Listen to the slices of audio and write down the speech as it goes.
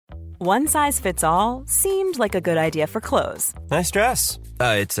One size fits all seemed like a good idea for clothes. Nice dress.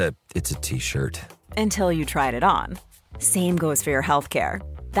 It's a t-shirt. Until you tried it on. Same goes for your healthcare.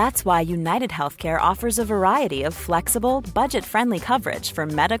 That's why United Healthcare offers a variety of flexible, budget-friendly coverage for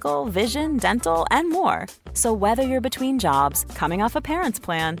medical, vision, dental, and more. So whether you're between jobs, coming off a parent's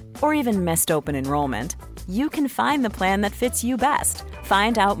plan, or even missed open enrollment, you can find the plan that fits you best.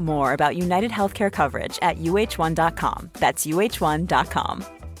 Find out more about United Healthcare coverage at uh1.com. That's uh1.com.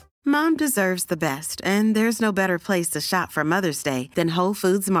 Mom deserves the best, and there's no better place to shop for Mother's Day than Whole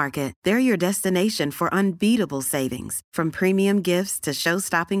Foods Market. They're your destination for unbeatable savings, from premium gifts to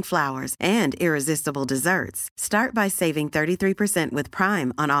show-stopping flowers and irresistible desserts. Start by saving 33% with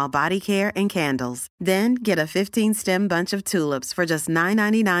Prime on all body care and candles. Then get a 15-stem bunch of tulips for just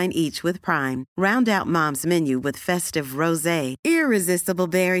 $9.99 each with Prime. Round out Mom's menu with festive rosé, irresistible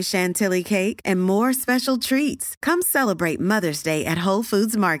berry chantilly cake, and more special treats. Come celebrate Mother's Day at Whole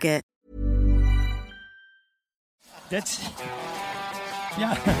Foods Market.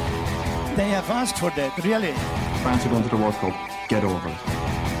 Yeah, they have asked for that, really. France are going to the World Cup. Get over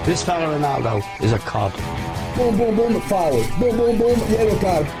it. This fella Ronaldo is a cod. Boom, boom, boom, forward. Boom, boom, boom, yellow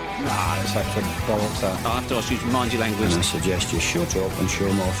card. It's like for bollocks. After us, use mind your language. I suggest you shut up and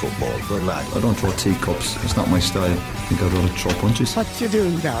show more football. Good lad. I don't throw teacups. It's not my style. I think I'd rather throw punches. What you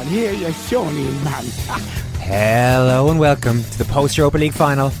doing down here, you shawny man? Hello and welcome to the post-Europa League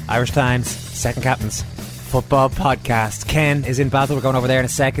final, Irish Times, Second Captains Football Podcast. Ken is in Basel. We're going over there in a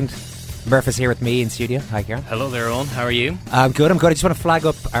second. Murph is here with me in studio. Hi, Kieran. Hello there, Owen. How are you? I'm good. I just want to flag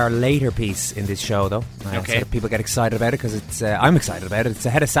up our later piece in this show, though. Okay. So that people get excited about it, because I'm excited about it. It's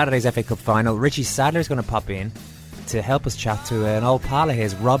ahead of Saturday's FA Cup final. Richie Sadler's going to pop in to help us chat to an old pal of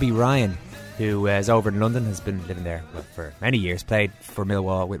his, Robbie Ryan, who is over in London, has been living there for many years, played for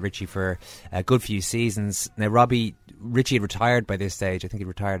Millwall with Richie for a good few seasons. Now, Richie had retired by this stage. I think he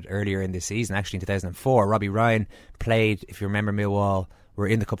retired earlier in this season, actually in 2004. Robbie Ryan played, if you remember, Millwall were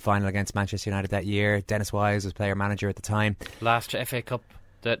in the cup final against Manchester United that year. Dennis Wise was player-manager at the time. Last FA Cup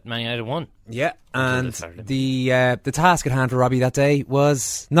that Man United won. Yeah, and the task at hand for Robbie that day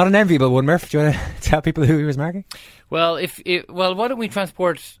was not an enviable one. Murph, do you want to tell people who he was marking? Well, why don't we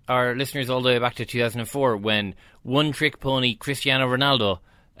transport our listeners all the way back to 2004 when one-trick pony Cristiano Ronaldo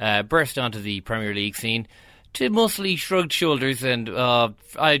burst onto the Premier League scene to mostly shrugged shoulders and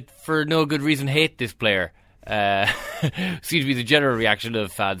I, for no good reason, hate this player. Seems to be the general reaction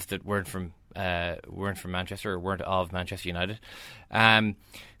of fans that weren't from Manchester or weren't of Manchester United.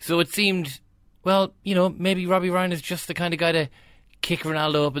 So it seemed, well, maybe Robbie Ryan is just the kind of guy to kick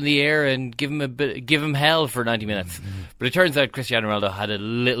Ronaldo up in the air and give him hell for 90 minutes. Mm-hmm. But it turns out Cristiano Ronaldo had a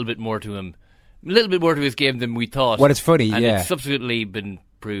little bit more to him, a little bit more to his game than we thought. What is funny, and yeah, it's subsequently been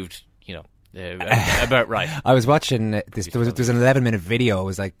proved, about right. I was watching this. There was an 11-minute video. It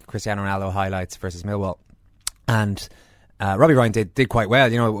was like Cristiano Ronaldo highlights versus Millwall, and Robbie Ryan did quite well.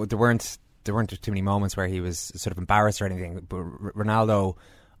 There weren't too many moments where he was sort of embarrassed or anything. But Ronaldo,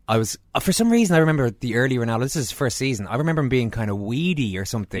 for some reason I remember the early Ronaldo. This is his first season. I remember him being kind of weedy or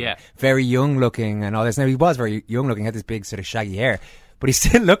something. Yeah. Very young looking and all this. Now he was very young looking. Had this big sort of shaggy hair. But he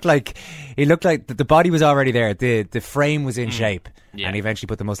still looked like the body was already there. The frame was in shape, and he eventually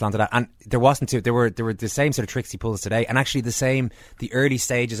put the muscle onto that. And there were the same sort of tricks he pulls today, and actually the early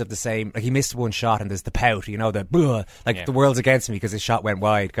stages of the same. Like he missed one shot, and there's the pout, the world's against me because his shot went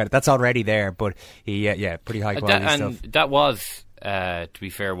wide. That's already there, but he pretty high quality stuff. And that was, to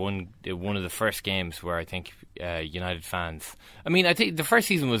be fair, one of the first games where I think United fans. I mean, I think the first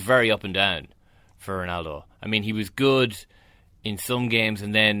season was very up and down for Ronaldo. I mean, he was good in some games,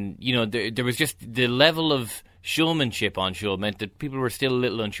 and then there was just the level of showmanship on show meant that people were still a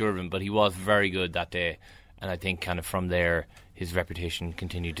little unsure of him, but he was very good that day, and I think kind of from there his reputation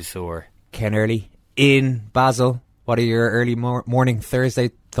continued to soar. Ken Early in Basel, what are your early morning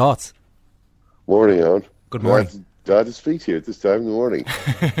Thursday thoughts? Morning, Owen. Good morning. Glad to speak to you at this time in the morning.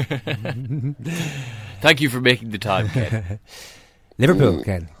 Thank you for making the time, Ken. Liverpool,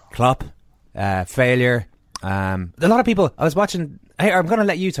 Ken. Klopp, failure. A lot of people, I was watching. Hey, I'm going to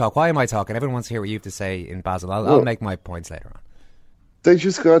let you talk. Why am I talking? Everyone wants to hear what you have to say in Basel. I'll make my points later on. They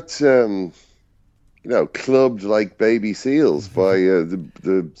just got, clubbed like baby seals by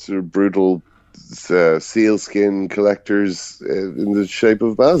the sort of brutal seal skin collectors in the shape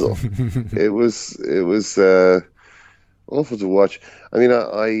of Basel. It was awful to watch. I mean,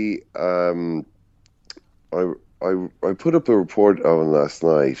 I put up a report on last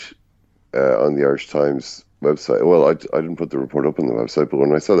night on the Irish Times website. Well, I didn't put the report up on the website, but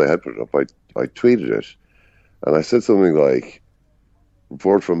when I saw they had put it up, I tweeted it, and I said something like,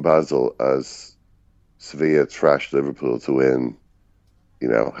 "Report from Basel as Sevilla thrashed Liverpool to win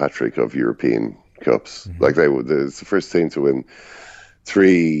hat-trick of European Cups. Like it's the first team to win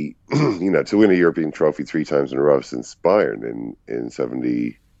to win a European trophy 3 times in a row since Bayern in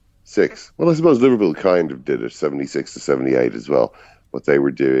 76. Well, I suppose Liverpool kind of did it, 76 to 78 as well. What they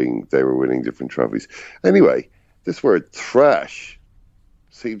were doing, they were winning different trophies. Anyway, this word thrash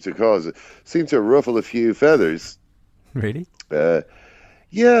seemed to ruffle a few feathers. Really?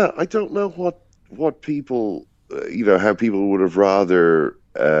 Yeah, I don't know what people, how people would have rather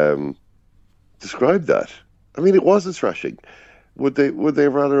described that. I mean, it was a thrashing. Would they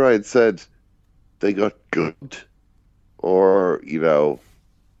rather I had said they got good, or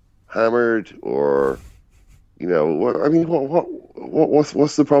hammered, or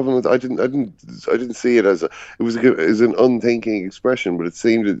what's the problem with? I didn't see it as as an unthinking expression, but it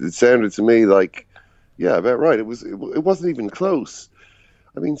sounded to me like, yeah, about right. It wasn't even close.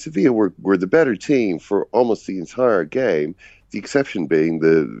 I mean, Sevilla were the better team for almost the entire game, the exception being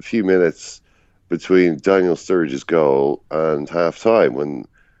the few minutes between Daniel Sturridge's goal and half-time when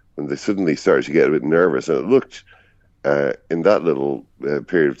they suddenly started to get a bit nervous, and it looked in that little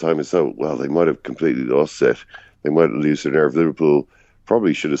period of time as though, well, they might have completely lost it. They might have lost their nerve. Liverpool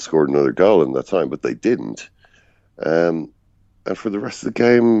probably should have scored another goal in that time, but they didn't. And for the rest of the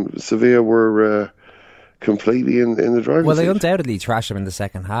game, Sevilla were completely in the driving seat. Well, they undoubtedly trashed them in the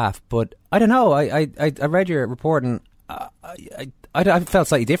second half, but I don't know. I read your report, and I felt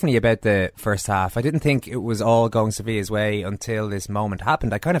slightly differently about the first half. I didn't think it was all going Sevilla's way until this moment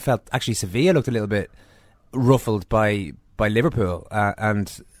happened. I kind of felt actually Sevilla looked a little bit ruffled by Liverpool,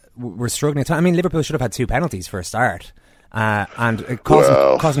 and were struggling. I mean, Liverpool should have had 2 penalties for a start, and it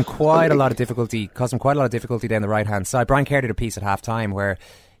caused them quite a lot of difficulty. Caused them quite a lot of difficulty down the right hand side. Brian Kerr did a piece at half time where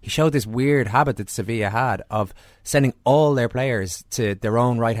he showed this weird habit that Sevilla had of sending all their players to their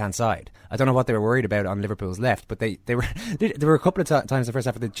own right hand side. I don't know what they were worried about on Liverpool's left, but there were a couple of times in the first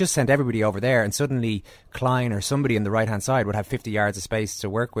half they just sent everybody over there, and suddenly Klein or somebody in the right hand side would have 50 yards of space to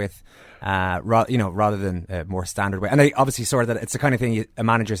work with, rather than a more standard way. And they obviously saw that it's the kind of thing a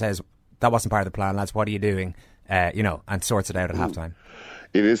manager says, that wasn't part of the plan, lads, what are you doing? And sorts it out at halftime.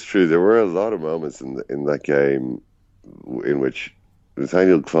 It is true. There were a lot of moments in that game in which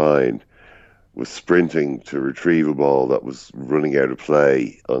Nathaniel Klein was sprinting to retrieve a ball that was running out of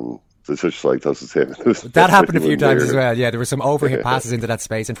play on the touchline closest to him. That happened a few times as well. Yeah, there were some overhit passes into that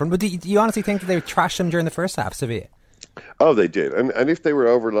space in front. But do you honestly think that they trashed them during the first half, Sevilla? Oh, they did. And if they were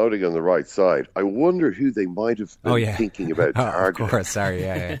overloading on the right side, I wonder who they might have been thinking about targeting. Of course, sorry,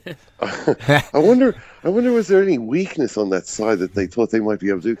 yeah. I wonder, was there any weakness on that side that they thought they might be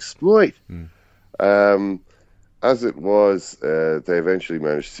able to exploit? As it was, they eventually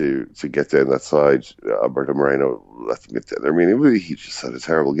managed to get down that side. Alberto Moreno let them get down there. I mean, he just had a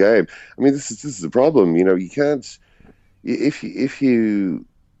terrible game. I mean, this is the problem. You can't, if you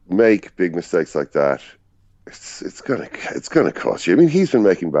make big mistakes like that, it's gonna cost you. I mean, he's been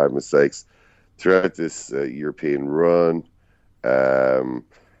making bad mistakes throughout this European run. Wasn't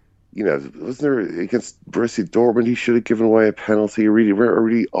there against Borussia Dortmund? He should have given away a penalty, a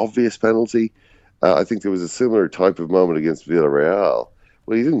really obvious penalty. I think there was a similar type of moment against Villarreal.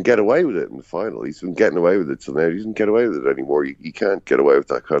 Well, he didn't get away with it in the final. He's been getting away with it till now. He doesn't get away with it anymore. You can't get away with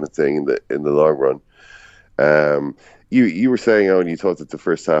that kind of thing in the long run. You were saying, Owen, you thought that the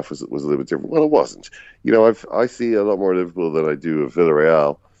first half was a little bit different. Well, it wasn't. I see a lot more Liverpool than I do of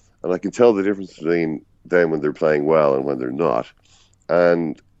Villarreal, and I can tell the difference between them when they're playing well and when they're not.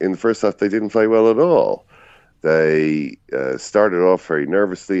 And in the first half, they didn't play well at all. They started off very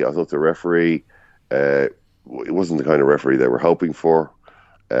nervously. I thought the referee, it wasn't the kind of referee they were hoping for.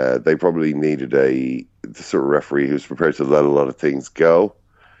 They probably needed the sort of referee who's prepared to let a lot of things go.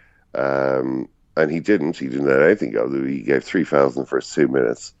 And he didn't. He didn't let anything go. He gave 3 fouls in the first 2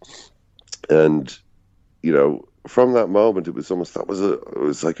 minutes. And, from that moment, it was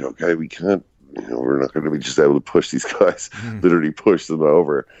like, okay, we can't, we're not going to be just able to push these guys, literally push them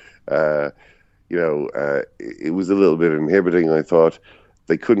over. It was a little bit inhibiting, I thought.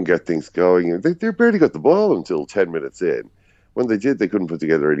 They couldn't get things going. They barely got the ball until 10 minutes in. When they did, they couldn't put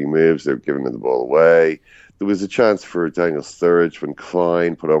together any moves. They were giving the ball away. There was a chance for Daniel Sturridge when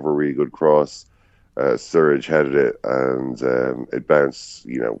Klein put over a really good cross. Sturridge headed it, and it bounced,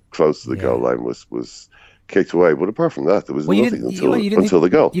 close to the goal line, was kicked away. But apart from that, there was nothing until the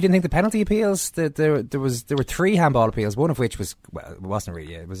goal. You didn't think the penalty appeals, that there were 3 handball appeals, one of which was, well, it wasn't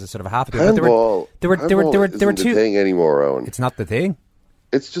really, it was a sort of half a appeal. Handball, there were isn't 2 a thing anymore, Owen. It's not the thing.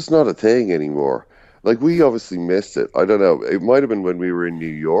 It's just not a thing anymore. Like, we obviously missed it. I don't know. It might have been when we were in New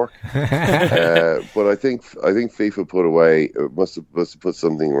York, but I think FIFA must have put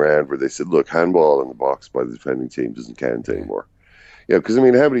something around where they said, look, handball in the box by the defending team doesn't count anymore. because I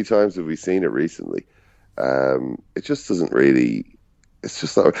mean, how many times have we seen it recently? It just doesn't really. It's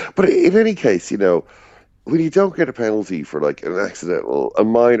just not. But in any case, when you don't get a penalty for like a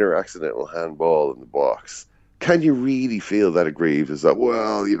minor accidental handball in the box, can you really feel that aggrieved? Is that,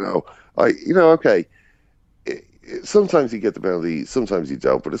 well, okay. Sometimes you get the penalty, sometimes you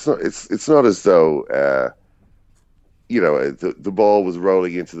don't. But it's not as though the ball was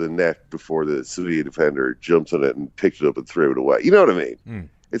rolling into the net before the Sevilla defender jumped on it and picked it up and threw it away. You know what I mean?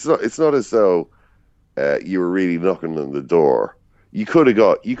 It's not as though you were really knocking on the door. You could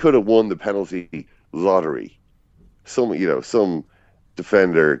have won the penalty lottery. Some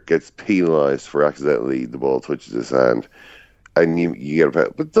defender gets penalised for accidentally the ball touches his hand, and you get a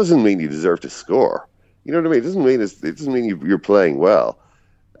penalty. But it doesn't mean you deserve to score. You know what I mean? It doesn't mean you're playing well.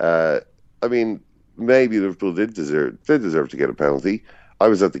 I mean, maybe Liverpool did deserve to get a penalty. I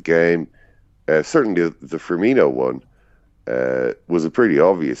was at the game. Certainly, the Firmino one was a pretty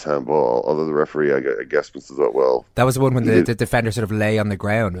obvious handball. Although the referee, I guess, must have thought, well, that was the one when the defender sort of lay on the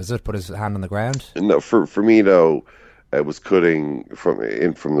ground. Was it? Put his hand on the ground? No, Firmino was cutting from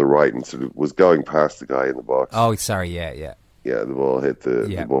the right and sort of was going past the guy in the box. Oh, sorry, yeah. Yeah, the ball hit the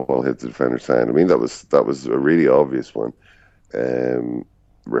defender's hand. I mean, that was a really obvious one.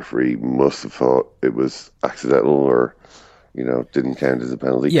 Referee must have thought it was accidental or didn't count as a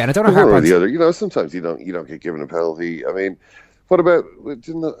penalty. Yeah, and I don't know how one or the other. Sometimes you don't get given a penalty. I mean, what about,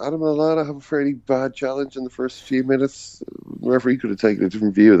 didn't Adam Lallana have a fairly bad challenge in the first few minutes? The referee could have taken a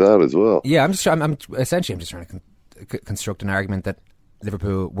different view of that as well. Yeah, I'm just trying to construct an argument that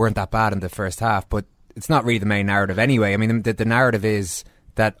Liverpool weren't that bad in the first half, but it's not really the main narrative anyway. I mean, the narrative is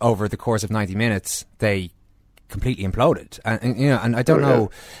that over the course of 90 minutes they completely imploded, and I don't know.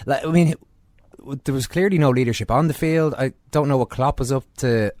 Like, I mean, there was clearly no leadership on the field. I don't know what Klopp was up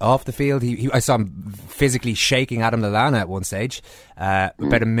to off the field. I saw him physically shaking Adam Lallana at one stage,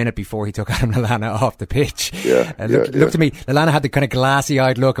 about a minute before he took Adam Lallana off the pitch. Look to me, Lallana had the kind of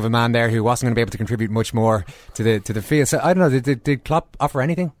glassy-eyed look of a man there who wasn't going to be able to contribute much more to the field. So I don't know. Did Klopp offer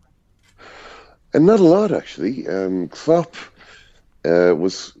anything? And not a lot, actually. Klopp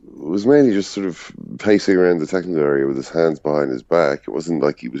was mainly just sort of pacing around the technical area with his hands behind his back. It wasn't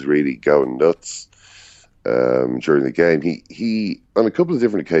like he was really going nuts during the game. He on a couple of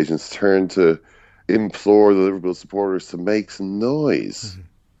different occasions turned to implore the Liverpool supporters to make some noise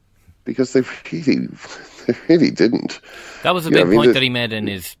because they really didn't. That was a big point that he made in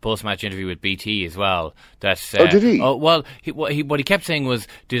his post-match interview with BT as well. That, did he? Oh, well, what he kept saying was,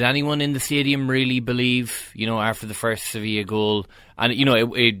 did anyone in the stadium really believe, after the first Sevilla goal? And,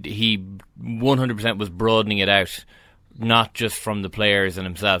 he 100% was broadening it out, not just from the players and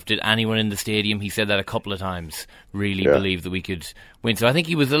himself. Did anyone in the stadium, he said that a couple of times, really believe that we could win? So I think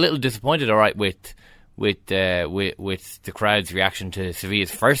he was a little disappointed, all right, with the crowd's reaction to Sevilla's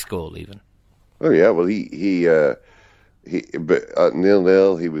first goal, even. Oh yeah, well but at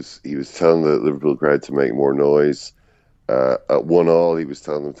 0-0 he was telling the Liverpool crowd to make more noise. At 1-1 he was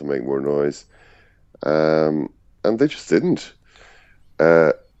telling them to make more noise, and they just didn't.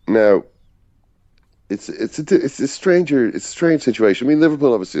 Now it's a strange situation. I mean,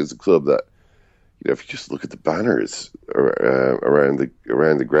 Liverpool obviously is a club that, if you just look at the banners around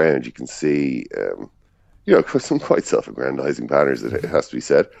the ground, you can see some quite self-aggrandizing banners. It has to be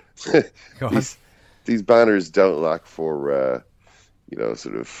said. These banners don't lack for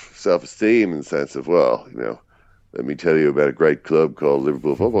sort of self-esteem in the sense of, well, let me tell you about a great club called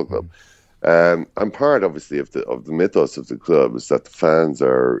Liverpool Football Club. And part, obviously, of the mythos of the club is that the fans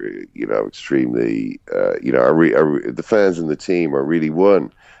are, extremely, the fans and the team are really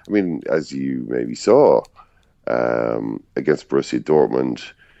one. I mean, as you maybe saw against Borussia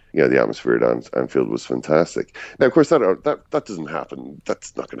Dortmund, the atmosphere at Anfield was fantastic. Now, of course, that doesn't happen.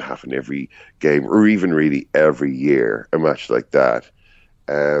 That's not going to happen every game, or even really every year, a match like that.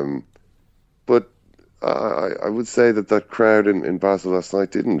 But I would say that crowd in Basel last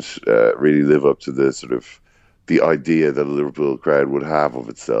night didn't really live up to the sort of the idea that a Liverpool crowd would have of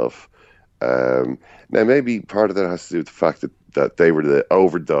itself. Now, maybe part of that has to do with the fact that they were the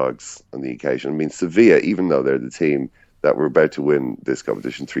overdogs on the occasion. I mean, Sevilla, even though they're the team that were about to win this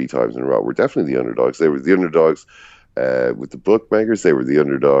competition 3 times in a row, were definitely the underdogs. They were the underdogs with the bookmakers. They were the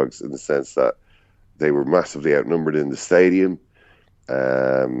underdogs in the sense that they were massively outnumbered in the stadium.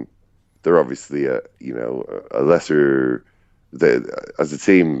 They're obviously a lesser, as a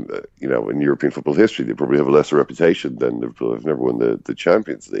team, in European football history, they probably have a lesser reputation than Liverpool. Have never won the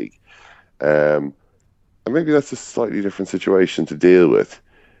Champions League. And maybe that's a slightly different situation to deal with.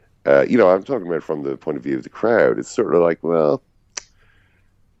 I'm talking about from the point of view of the crowd. It's sort of like, well,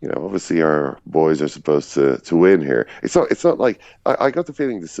 obviously our boys are supposed to win here. It's not like I got the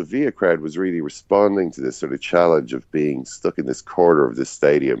feeling the Sevilla crowd was really responding to this sort of challenge of being stuck in this corner of this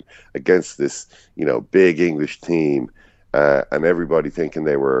stadium against this, big English team, and everybody thinking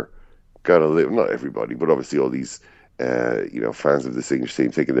they were gonna live. Not everybody, but obviously all these, fans of this English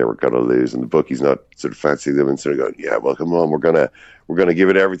team thinking they were gonna lose, and the bookies not sort of fancying them and sort of going, yeah, well, come on, we're gonna give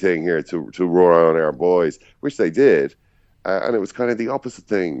it everything here to roar on our boys, which they did. And it was kind of the opposite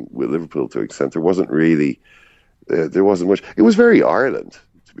thing with Liverpool to an extent. There wasn't really, there wasn't much. It was very Ireland,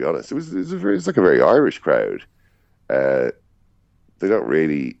 to be honest. It was like a very Irish crowd. They don't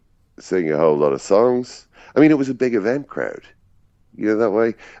really sing a whole lot of songs. I mean, it was a big event crowd, that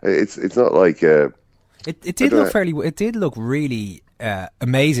way. It's not like it did look fairly. It did look really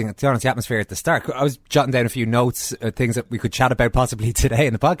amazing. To be honest, the atmosphere at the start. I was jotting down a few notes, things that we could chat about possibly today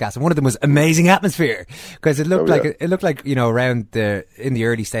in the podcast, and one of them was amazing atmosphere, because it looked like around in the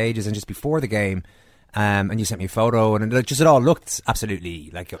early stages and just before the game. And you sent me a photo, and it all looked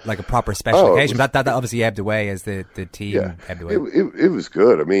absolutely like a proper special occasion. But that obviously ebbed away as the team ebbed away. It was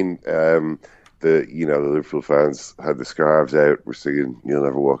good. I mean, the Liverpool fans had the scarves out. We're singing "You'll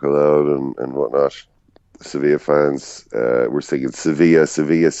Never Walk Alone" and whatnot. Sevilla fans were singing Sevilla,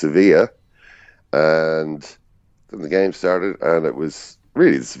 Sevilla, Sevilla, and then the game started, and it was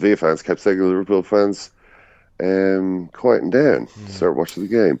really the Sevilla fans kept singing, the Liverpool fans quieting down to start watching the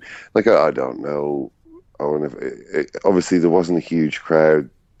game. Like, I don't know, Owen, obviously there wasn't a huge crowd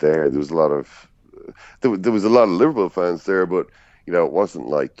there. There was a lot of Liverpool fans there, but it wasn't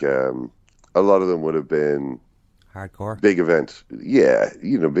like a lot of them would have been hardcore big event,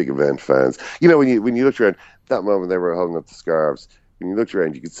 big event fans. When you looked around that moment, they were holding up the scarves. When you looked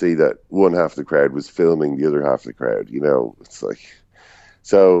around, you could see that one half of the crowd was filming the other half of the crowd. It's like,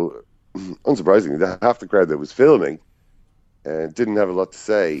 so unsurprisingly, the half the crowd that was filming didn't have a lot to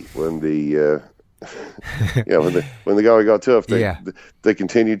say when the when the guy got tough. They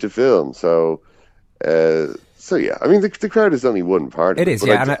continued to film. So yeah, I mean the crowd is only one part of it. It is,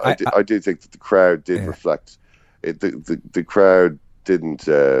 I do think that the crowd did reflect. The crowd didn't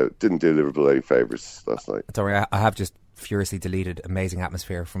do Liverpool any favours last night. Sorry, I have just furiously deleted amazing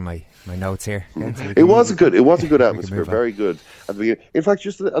atmosphere from my notes here. It was a good atmosphere, very good at the beginning. In fact,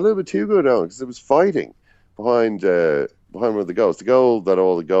 just a little bit too good, because there was fighting behind one of the goals. The goal that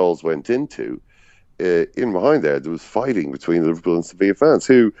all the goals went into, in behind there was fighting between Liverpool and Sevilla fans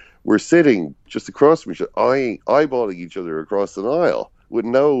who were sitting just across from each other, eyeballing each other across an aisle with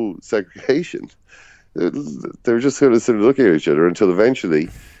no segregation. They were just sort of looking at each other until eventually,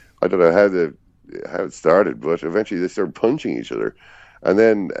 I don't know how it started, but eventually they started punching each other. And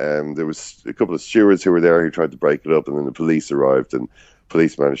then there was a couple of stewards who were there who tried to break it up, and then the police arrived, and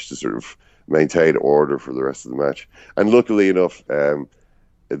police managed to sort of maintain order for the rest of the match. And luckily enough,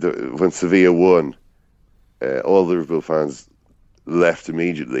 when Sevilla won, all the Liverpool fans left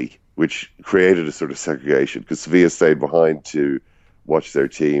immediately, which created a sort of segregation, because Sevilla stayed behind to watch their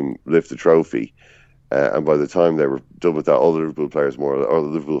team lift the trophy. And by the time they were done with that, all the Liverpool players, or the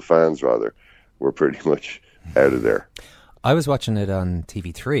Liverpool fans rather, were pretty much out of there. I was watching it on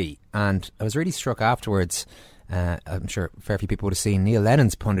TV3, and I was really struck afterwards. I'm sure a fair few people would have seen Neil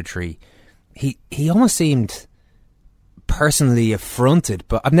Lennon's punditry. He almost seemed personally affronted,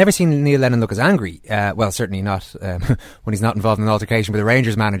 but I've never seen Neil Lennon look as angry. Well, certainly not when he's not involved in an altercation with a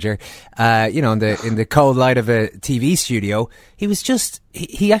Rangers manager. In the cold light of a TV studio, he was just.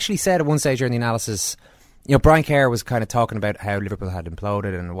 He actually said at one stage during the analysis, Brian Kerr was kind of talking about how Liverpool had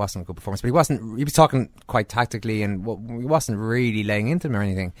imploded and it wasn't a good performance, but he wasn't. He was talking quite tactically, and he wasn't really laying into them or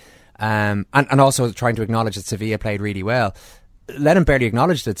anything. And also trying to acknowledge that Sevilla played really well. Lennon barely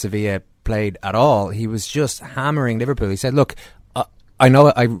acknowledged that Sevilla played at all. He was just hammering Liverpool. He said, look, I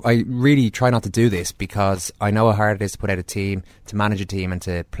know I really try not to do this, because I know how hard it is to put out a team, to manage a team and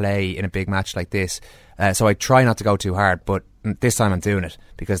to play in a big match like this. So I try not to go too hard, but this time I'm doing it,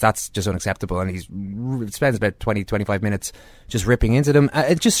 because that's just unacceptable. And he spends about 20-25 minutes just ripping into them.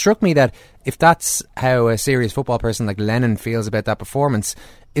 It just struck me that if that's how a serious football person like Lennon feels about that performance,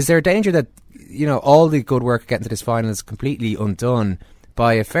 is there a danger that all the good work getting to this final is completely undone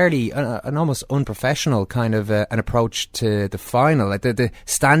by a fairly an almost unprofessional kind of an approach to the final? Like the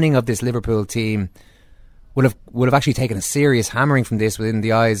standing of this Liverpool team would have actually taken a serious hammering from this within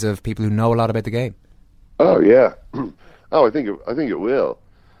the eyes of people who know a lot about the game. Oh yeah, I think it will.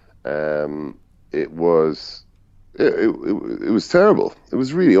 It was terrible. It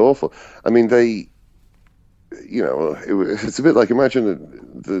was really awful. I mean, it's a bit like, imagine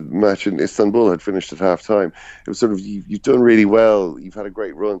the match in Istanbul had finished at half time. It was sort of, you've done really well, you've had a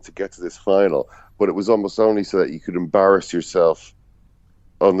great run to get to this final, but it was almost only so that you could embarrass yourself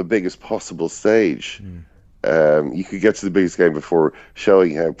on the biggest possible stage. You could get to the biggest game before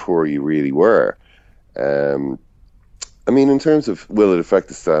showing how poor you really were. I mean, in terms of will it affect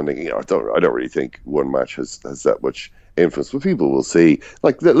the standing, I don't really think one match has that much influence. But people will see,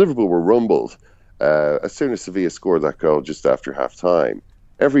 like Liverpool were rumbled as soon as Sevilla scored that goal just after half time.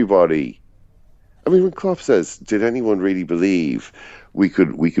 Everybody, I mean, when Klopp says, "Did anyone really believe we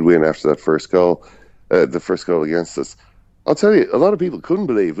could win after that first goal, the first goal against us?" I'll tell you, a lot of people couldn't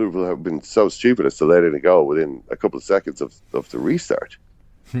believe Liverpool have been so stupid as to let in a goal within a couple of seconds of the restart.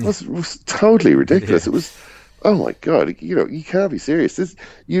 It was totally ridiculous. It was, oh my God, you can't be serious.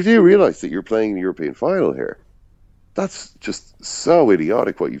 You do realise that you're playing in the European final here. That's just so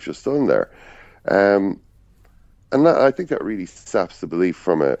idiotic what you've just done there. And I think that really saps the belief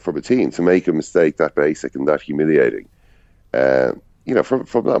from a team to make a mistake that basic and that humiliating.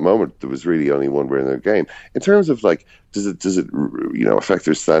 From that moment, there was really only one winner in the game. In terms of does it affect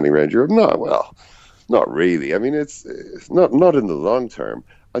their standing around Europe? No, well, not really. I mean, it's not in the long term.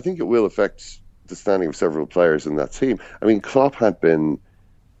 I think it will affect the standing of several players in that team. I mean, Klopp had been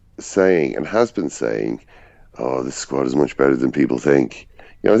saying and has been saying, "Oh, this squad is much better than people think."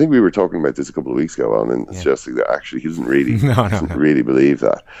 I think we were talking about this a couple of weeks ago on, and suggesting that actually he doesn't really really believe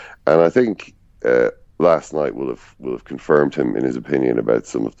that. And I think last night will have confirmed him in his opinion about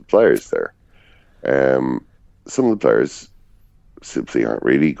some of the players there. Some of the players simply aren't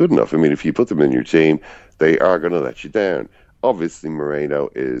really good enough. I mean, if you put them in your team, they are going to let you down. Obviously, Moreno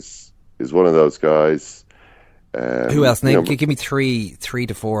is one of those guys. Who else? Give me three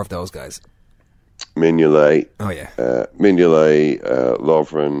to four of those guys. Mignolet. Oh yeah. Mignolet,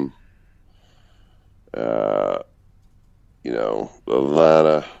 Lovren.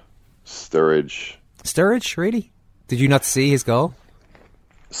 Lallana, Sturridge. Sturridge, really? Did you not see his goal?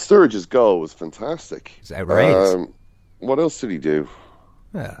 Sturridge's goal was fantastic. It was outrageous. What else did he do?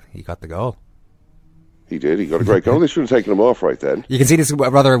 Well, he got the goal. He did. He got a great goal. They should have taken him off right then. You can see this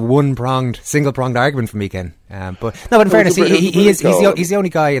rather single-pronged argument from Ken. But in fairness, he's the only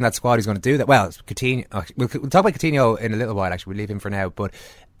guy in that squad who's going to do that. Well, it's Coutinho. We'll talk about Coutinho in a little while. Actually, we'll leave him for now. But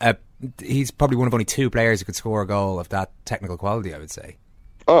he's probably one of only two players who could score a goal of that technical quality, I would say.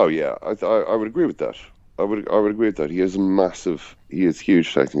 Oh yeah, I would agree with that. I would agree with that. He has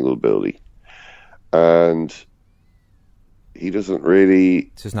huge technical ability, and he doesn't really.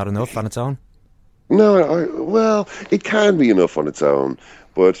 It's just not enough on its own. No, it can be enough on its own,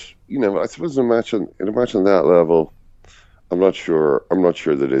 but I suppose in a match on that level, I'm not sure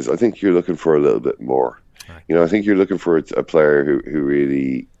that it is. I think you're looking for a little bit more. Right. I think you're looking for a player who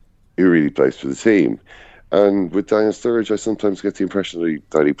really plays for the team. And with Daniel Sturridge, I sometimes get the impression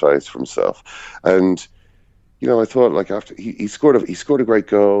that he plays for himself. And I thought after he scored a great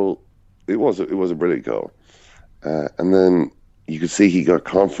goal, it was a brilliant goal, and then you could see he got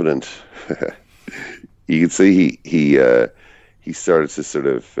confident. You could see he started to sort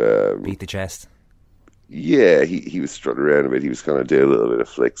of beat the chest. Yeah, he was strutting around a bit. He was kind of doing a little bit of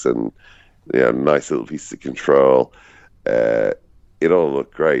flicks and nice little piece of control. It all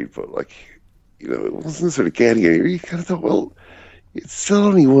looked great, but it wasn't sort of getting anywhere. You kind of thought, well, it's still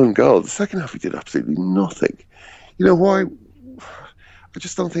only one goal. The second half he did absolutely nothing. Why? I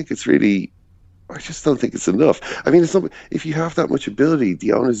just don't think it's enough. I mean, if you have that much ability,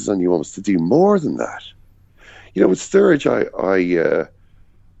 the onus is on you almost to do more than that. With Sturridge,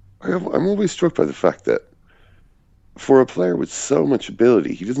 I'm always struck by the fact that for a player with so much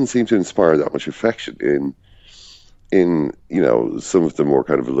ability, he doesn't seem to inspire that much affection in some of the more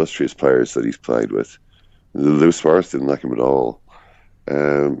kind of illustrious players that he's played with. Luis Suarez didn't like him at all.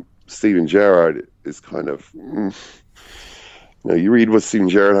 Steven Gerrard is kind of. You read what Steven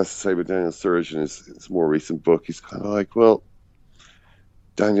Gerrard has to say about Daniel Sturridge in his more recent book. He's kind of like, well,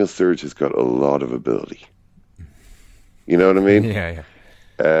 Daniel Sturridge has got a lot of ability. You know what I mean? Yeah.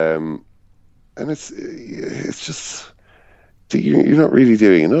 And it's just you're not really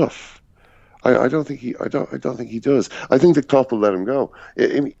doing enough. I don't think he does. I think the Klopp will let him go.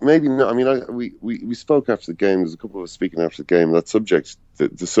 Maybe not. I mean, we spoke after the game. There's a couple of us speaking after the game. That subject,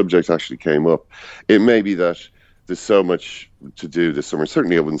 the subject actually came up. It may be that there's so much to do this summer.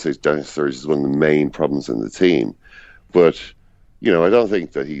 Certainly, I wouldn't say Daniel Sturridge is one of the main problems in the team, but I don't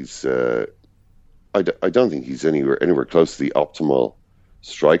think that he's. I don't think he's anywhere close to the optimal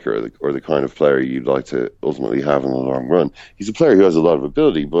striker or the kind of player you'd like to ultimately have in the long run. He's a player who has a lot of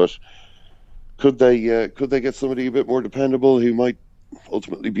ability, but could they get somebody a bit more dependable who might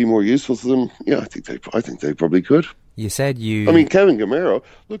ultimately be more useful to them? Yeah, I think they probably could. You said I mean, Kevin Gamero.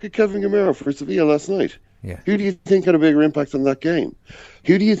 Look at Kevin Gamero for Sevilla last night. Yeah. Who do you think had a bigger impact on that game?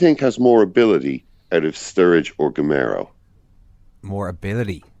 Who do you think has more ability out of Sturridge or Gamero? more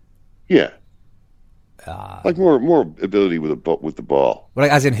ability. Yeah. Like more ability with the ball. Well,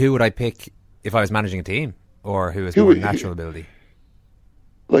 like, as in, who would I pick if I was managing a team, or who has more natural ability?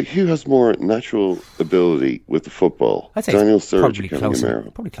 Like, who has more natural ability with the football? I'd say Daniel Sturridge or Kevin close,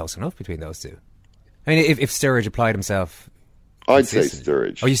 Gamero? probably close enough between those two. I mean, if Sturridge applied himself, I'd say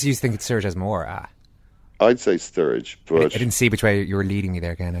Sturridge. Oh, you think Sturridge has more? I'd say Sturridge, but I didn't see which way you were leading me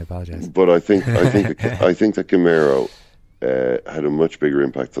there, Ken. I apologise. But I think that Gamero had a much bigger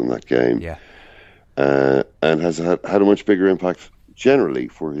impact on that game. Yeah. And has had a much bigger impact generally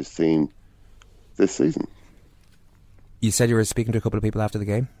for his team this season. You said you were speaking to a couple of people after the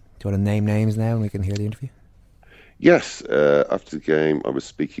game. Do you want to name names now and we can hear the interview? Yes, after the game I was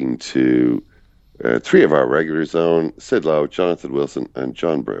speaking to three of our regulars on Sid Lowe, Jonathan Wilson and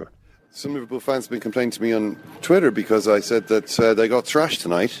John Brewer. Some Liverpool fans have been complaining to me on Twitter because I said that they got thrashed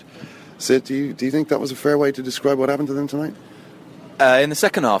tonight. Sid, do you think that was a fair way to describe what happened to them tonight? In the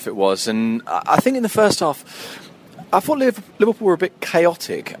second half it was, and I think in the first half I thought Liverpool were a bit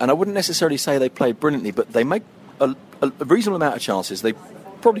chaotic, and I wouldn't necessarily say they played brilliantly, but they made a reasonable amount of chances. They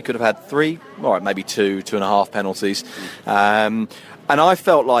probably could have had 3, all right, maybe 2.5 penalties, and I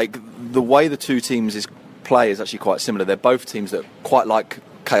felt like the way the two teams play is actually quite similar. They're both teams that quite like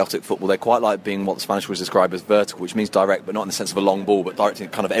chaotic football. They quite like being what the Spanish would describe as vertical, which means direct, but not in the sense of a long ball, but directing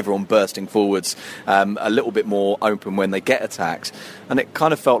kind of everyone bursting forwards, a little bit more open when they get attacked. And it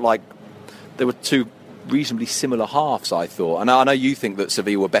kind of felt like there were two reasonably similar halves, I thought. And I know you think that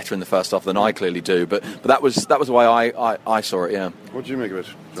Sevilla were better in the first half than I clearly do, but that was the way I saw it. Yeah. What do you make of it,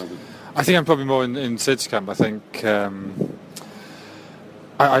 Jonathan? I think I'm probably more in Sid's camp. I think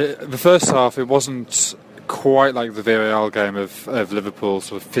the first half it wasn't quite like the Villarreal game of Liverpool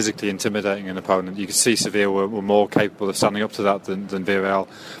sort of physically intimidating an opponent. You could see Sevilla were more capable of standing up to that than Villarreal.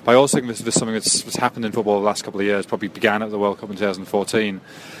 But I also think this is something that's happened in football the last couple of years, probably began at the World Cup in 2014,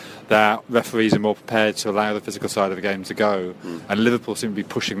 that referees are more prepared to allow the physical side of the game to go. And Liverpool seem to be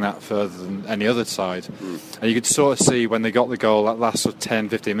pushing that further than any other side. And you could sort of see when they got the goal, that last sort of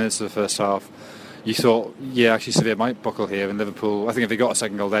 10-15 minutes of the first half, you thought, yeah, actually Sevilla might buckle here, and Liverpool, I think if they got a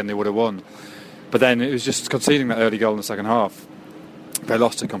second goal then they would have won. But then it was just conceding that early goal in the second half, they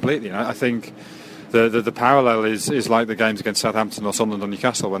lost it completely. And I think the parallel is like the games against Southampton or Sunderland or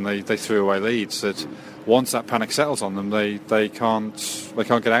Newcastle when they threw away leads. That once that panic settles on them, they can't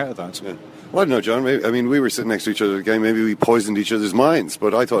get out of that. Yeah. Well, I don't know, John. Maybe, I mean, we were sitting next to each other at the game. Maybe we poisoned each other's minds.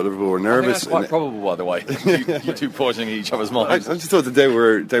 But I thought Liverpool were nervous. I think that's quite probable, by the way. you two poisoning each other's minds. I just thought that they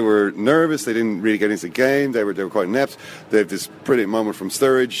were nervous. They didn't really get into the game. They were quite inept. They had this brilliant moment from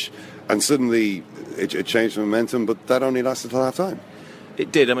Sturridge, and suddenly it changed the momentum. But that only lasted till half time.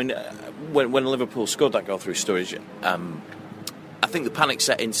 It did. I mean, when Liverpool scored that goal through Sturridge, I think the panic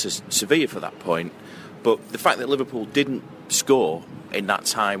set into Sevilla for that point. But the fact that Liverpool didn't score in that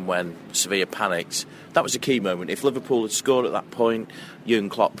time when Sevilla panicked, that was a key moment. If Liverpool had scored at that point, Jurgen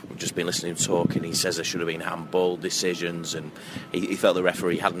Klopp had just been listening to talk, and he says there should have been handball decisions, and he felt the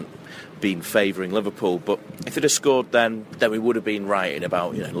referee hadn't been favouring Liverpool. But if they'd have scored then we would have been writing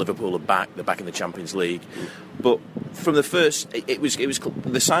about, Liverpool are back, they're back in the Champions League. But from the first, it was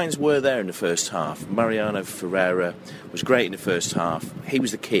the signs were there in the first half. Mariano Ferreira was great in the first half. He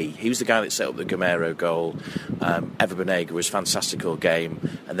was the key. He was the guy that set up the Gamero goal. Ever Banega was fantastic all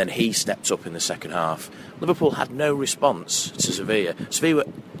game, and then he stepped up in the second half. Liverpool had no response to Sevilla. Sevilla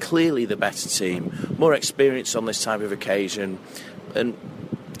were clearly the better team, more experienced on this type of occasion, and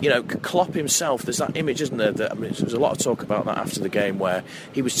Klopp himself, there's that image, isn't there? There was a lot of talk about that after the game where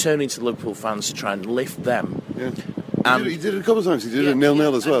he was turning to the Liverpool fans to try and lift them. Yeah. He did it a couple of times. He did it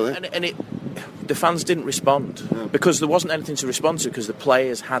 0-0 as well. And the fans didn't respond because there wasn't anything to respond to, because the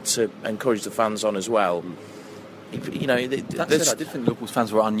players had to encourage the fans on as well. That said, I did think Liverpool's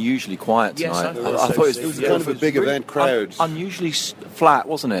fans were unusually quiet tonight. Yes, I thought it was kind of a big event crowd. Unusually flat,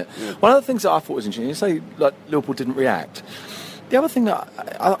 wasn't it? Yeah. One of the things that I thought was interesting, you say like Liverpool didn't react. The other thing that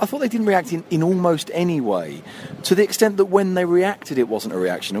I thought they didn't react in almost any way, to the extent that when they reacted it wasn't a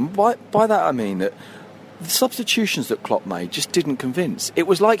reaction. And by that I mean that the substitutions that Klopp made just didn't convince. It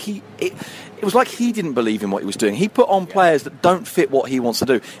was like he didn't believe in what he was doing. He put on players that don't fit what he wants to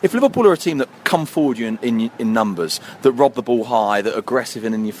do. If Liverpool are a team that come forward you in numbers, that rob the ball high, that are aggressive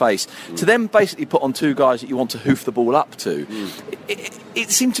and in your face, to then basically put on two guys that you want to hoof the ball up to, it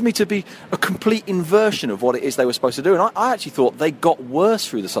seemed to me to be a complete inversion of what it is they were supposed to do. And I actually thought they got worse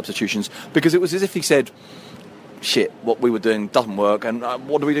through the substitutions, because it was as if he said, shit, what we were doing doesn't work, and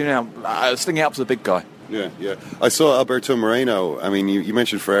what do we do now? Sling it up to the big guy. Yeah. I saw Alberto Moreno. I mean, you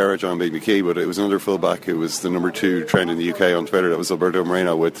mentioned Ferreira, John Big McKee, but it was another fullback who was the number 2 trend in the UK on Twitter. That was Alberto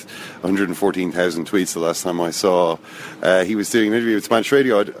Moreno with 114,000 tweets the last time I saw. He was doing an interview with Spanish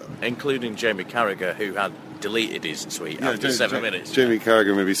radio. Including Jamie Carragher, who had deleted his tweet after 7 minutes. Jamie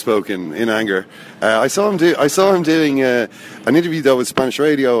Carragher maybe spoke in anger. I saw him doing an interview though with Spanish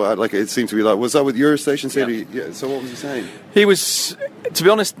radio. It seemed to be like, was that with your station? Yeah. So what was he saying? He was, to be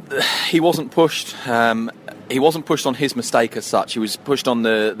honest, he wasn't pushed. He wasn't pushed on his mistake as such. He was pushed on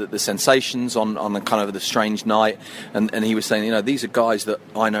the sensations, on the kind of the strange night, and he was saying, these are guys that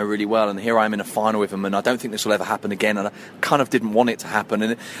I know really well, and here I am in a final with them, and I don't think this will ever happen again, and I kind of didn't want it to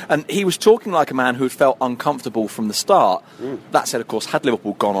happen. And he was talking like a man who had felt uncomfortable from the start. That said, of course, had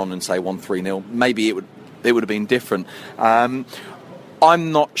Liverpool gone on and say 1-3-0, maybe it would have been different.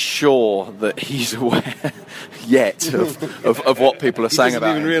 I'm not sure that he's aware yet of what people are saying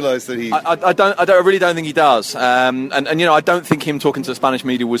about him. He doesn't even realise that he... I really don't think he does. And I don't think him talking to the Spanish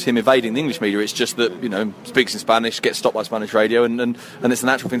media was him evading the English media. It's just that, speaks in Spanish, gets stopped by Spanish radio, and it's a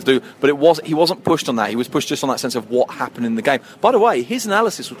natural thing to do. But he wasn't pushed on that. He was pushed just on that sense of what happened in the game. By the way, his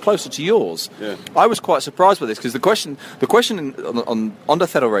analysis was closer to yours. Yeah. I was quite surprised by this, because the question on Onda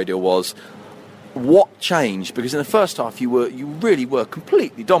Cero Radio was, what changed? Because in the first half you really were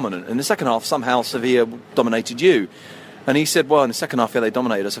completely dominant. In the second half, somehow Sevilla dominated you. And he said, well, in the second half, they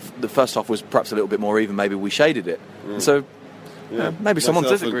dominated us. The first half was perhaps a little bit more even. Maybe we shaded it. So maybe someone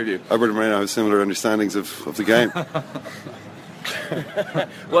disagree with you. Alberto Moreno has similar understandings of the game.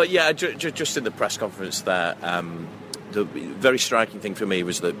 Well, yeah, just in the press conference there, the very striking thing for me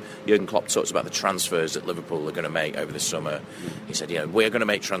was that Jurgen Klopp talks about the transfers that Liverpool are going to make over the summer. He said, we're going to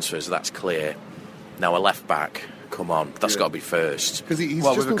make transfers, that's clear. Now a left back, come on, that's got to be first. Because he's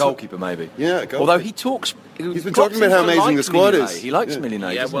with a goalkeeper, maybe. Yeah, although he talks... He's been talking about how amazing the squad is. He likes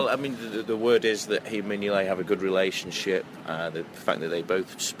Mignolet. Yeah, well, I mean, the word is that he and Mignolet have a good relationship. The fact that they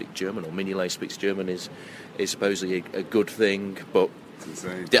both speak German, or Mignolet speaks German, is supposedly a good thing, but...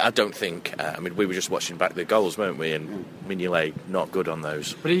 I don't think. We were just watching back the goals, weren't we? And Mignolet not good on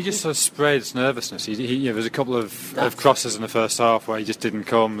those. But he just sort of spreads nervousness. There was a couple of crosses in the first half where he just didn't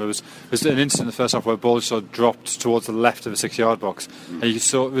come. There was an instant in the first half where the ball just sort of dropped towards the left of the 6-yard box, and you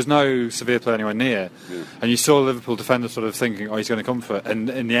saw there was no Sevilla player anywhere near, and you saw Liverpool defender sort of thinking, "Oh, he's going to come for it,"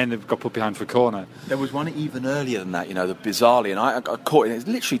 and in the end, it got put behind for a corner. There was one even earlier than that, the bizarrely, and I caught it. It's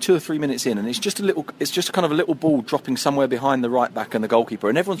literally 2 or 3 minutes in, and it's just kind of a little ball dropping somewhere behind the right back and the goalkeeper,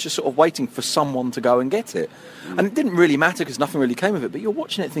 and everyone's just sort of waiting for someone to go and get it. And it didn't really matter because nothing really came of it, but you're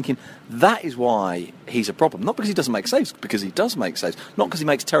watching it thinking, that is why he's a problem. Not because he doesn't make saves, because he does make saves. Not because he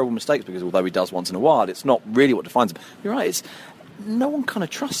makes terrible mistakes, because although he does once in a while, it's not really what defines him. You're right, no one kind of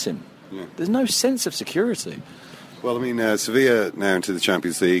trusts him. Yeah. There's no sense of security. Well, Sevilla now into the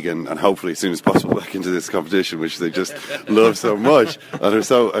Champions League and hopefully as soon as possible back into this competition, which they just love so much and are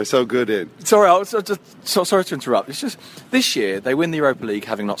so good in. Sorry to interrupt. It's just this year they win the Europa League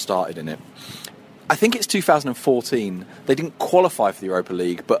having not started in it. I think it's 2014. They didn't qualify for the Europa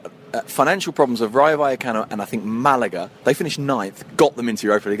League, but financial problems of Rayo Vallecano and I think Malaga, they finished 9th, got them into the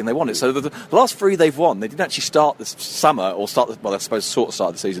Europa League and they won it. So the last 3 they've won, they didn't actually start this summer or start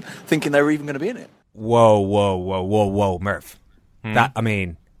the season thinking they were even going to be in it. Whoa, Murph. That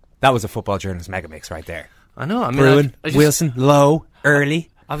was a football journalist mega mix right there. I know. Bruin, Wilson, Lowe, early.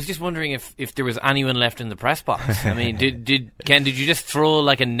 I was just wondering if there was anyone left in the press box. Did you just throw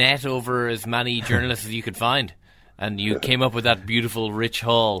like a net over as many journalists as you could find, and you came up with that beautiful rich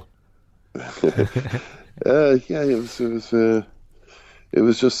haul? It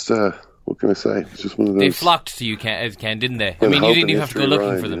was just. What can I say? It's just one of those. They flocked to you, Ken, didn't they? You didn't even have to go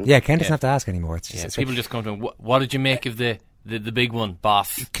looking for them. Yeah, Ken doesn't have to ask anymore. It's people just come to him. What did you make of the big one,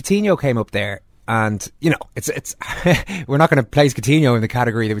 boss? Coutinho came up there, and it's we're not going to place Coutinho in the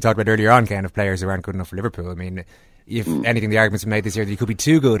category that we talked about earlier on, Ken, of players who aren't good enough for Liverpool. If anything, the arguments have been made this year that he could be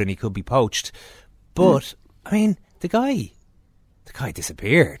too good and he could be poached. But the guy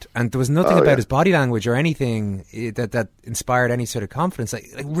disappeared, and there was nothing about his body language or anything that inspired any sort of confidence.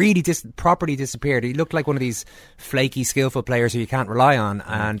 Like really properly disappeared. He looked like one of these flaky, skillful players who you can't rely on.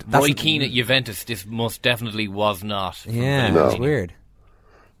 And Roy Keane at Juventus, this most definitely was not. Yeah, no. It was weird.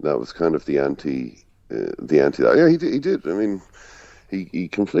 That was kind of the anti. Yeah, he did. He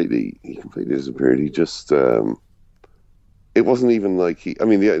completely disappeared. He just. It wasn't even like he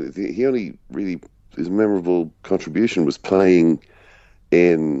only really, his memorable contribution was playing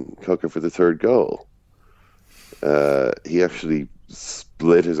in Coca for the third goal. He actually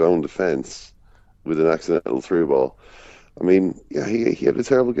split his own defence with an accidental through ball. He had a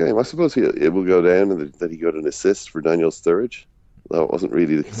terrible game. I suppose it will go down and that he got an assist for Daniel Sturridge. That wasn't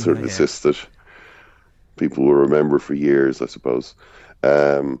really the sort of assist that people will remember for years, I suppose.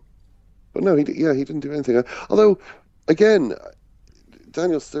 But no, he didn't do anything. Although, again,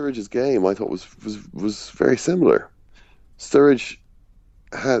 Daniel Sturridge's game I thought was very similar. Sturridge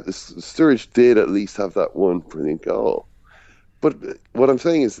did at least have that one brilliant goal. But what I'm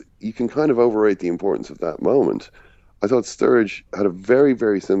saying is you can kind of overrate the importance of that moment. I thought Sturridge had a very,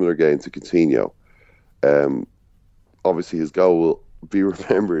 very similar game to Coutinho. Obviously, his goal will be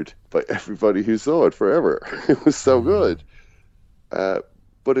remembered by everybody who saw it forever. It was so good.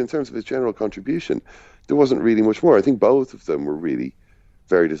 But in terms of his general contribution, there wasn't really much more. I think both of them were really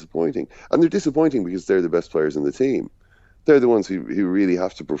very disappointing. And they're disappointing because they're the best players in the team. They're the ones who really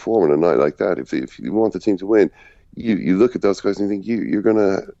have to perform on a night like that. If you want the team to win, you look at those guys and you think you're going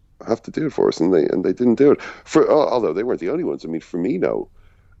to have to do it for us, and they didn't do it. Although they weren't the only ones. I mean, Firmino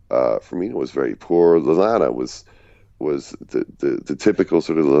was very poor. Lallana was the typical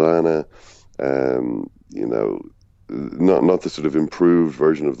sort of Lallana, not the sort of improved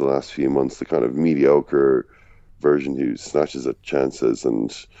version of the last few months, the kind of mediocre version who snatches at chances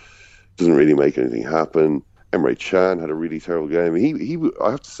and doesn't really make anything happen. Emre Can had a really terrible game. He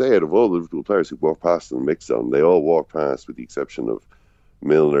I have to say, out of all the Liverpool players who walked past in the mix zone, they all walked past with the exception of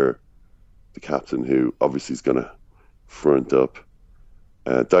Milner, the captain, who obviously is going to front up.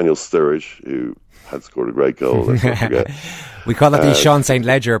 Daniel Sturridge, who had scored a great goal. Let's not forget. We call that the Sean St.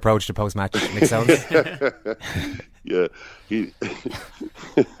 Ledger approach to post-match mix zones. Yeah,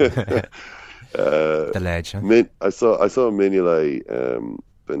 the ledge. Huh? I saw Mignolet,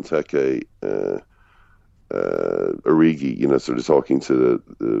 Benteke, Origi, sort of talking to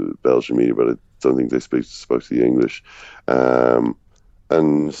the Belgian media, but I don't think they spoke to the English. And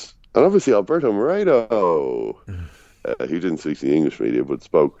obviously Alberto Moreno, who didn't speak to the English media but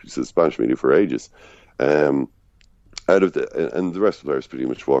spoke to the Spanish media for ages. And the rest of the players pretty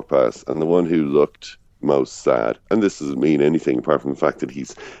much walked past. And the one who looked most sad, and this doesn't mean anything apart from the fact that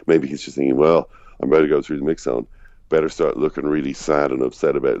he's just thinking, well, I'm about to go through the mix zone, better start looking really sad and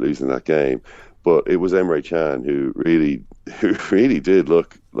upset about losing that game. But it was Emre Can who really did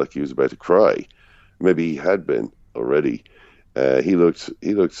look like he was about to cry. Maybe he had been already. He looked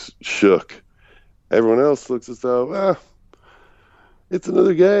shook. Everyone else looks as though, it's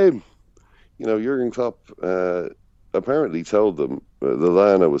another game. Jurgen Klopp apparently told them.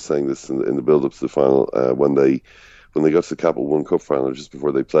 Lallana was saying this in the build-up to the final when they got to the Capital One Cup final just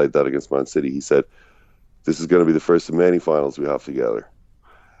before they played that against Man City. He said, "This is going to be the first of many finals we have together."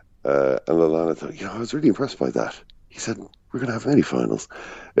 And Lallana thought, I was really impressed by that. He said, "We're going to have many finals,"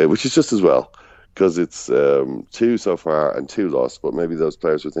 which is just as well, because it's 2 so far and 2 lost. But maybe those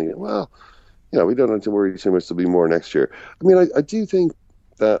players were thinking, well, we don't have to worry too much. There'll be more next year. I mean, I do think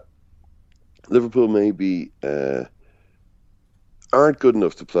that Liverpool maybe aren't good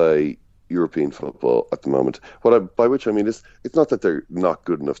enough to play European football at the moment. By which I mean is, it's not that they're not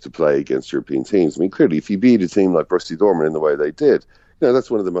good enough to play against European teams. I mean, clearly, if you beat a team like Borussia Dortmund in the way they did, that's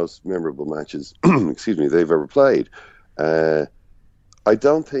one of the most memorable matches, they've ever played. I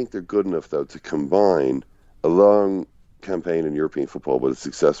don't think they're good enough, though, to combine a long campaign in European football with a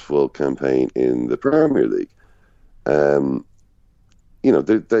successful campaign in the Premier League. They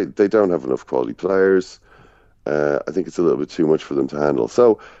don't have enough quality players. I think it's a little bit too much for them to handle.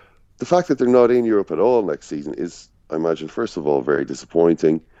 So the fact that they're not in Europe at all next season is, I imagine, first of all, very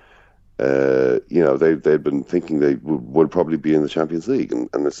disappointing. They'd been thinking they would probably be in the Champions League, and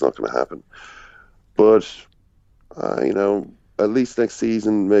it's not going to happen. But, at least next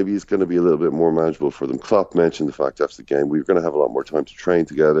season, maybe it's going to be a little bit more manageable for them. Klopp mentioned the fact after the game, we're going to have a lot more time to train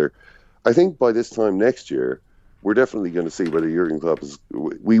together. I think by this time next year, we're definitely going to see whether Jurgen Klopp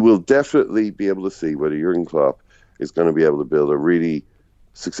we will definitely be able to see whether Jurgen Klopp is going to be able to build a really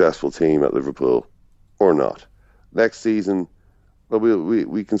successful team at Liverpool or not. Next season, well,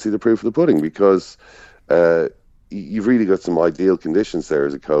 we can see the proof of the pudding, because you've really got some ideal conditions there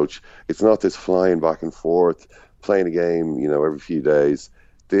as a coach. It's not this flying back and forth, playing a game, every few days.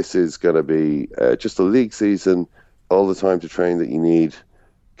 This is going to be just a league season, all the time to train that you need.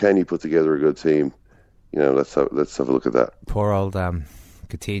 Can you put together a good team? Let's have a look at that. Poor old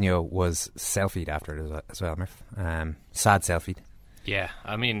Coutinho was selfied after it as well, Murph. Sad selfie. Yeah,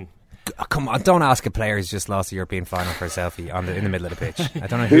 I mean, come on, don't ask a player who's just lost a European final for a selfie in the middle of the pitch. I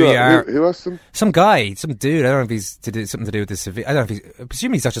don't know who you are. Who asked him? Some guy, some dude. I don't know if he's something to do with this. I don't know if I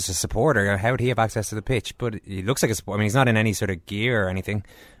presume he's not just a supporter. How would he have access to the pitch? But he looks like a supporter. I mean, he's not in any sort of gear or anything.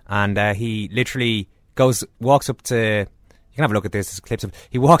 And he literally walks up to. You can have a look at this. There's clips of.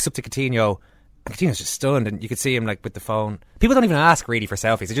 He walks up to Coutinho And Coutinho's just stunned, and you could see him like with the phone. People don't even ask really for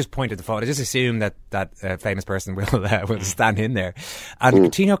selfies; they just point at the phone. They just assume that famous person will stand in there. And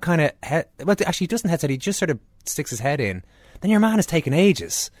Coutinho kind of actually he doesn't headset; he just sort of sticks his head in. Then your man is taking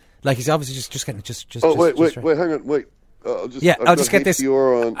ages. Like he's obviously just getting wait, hang on, wait. I'll just get this.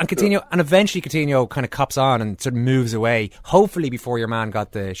 On, and Coutinho, and eventually Coutinho kind of cops on and sort of moves away. Hopefully, before your man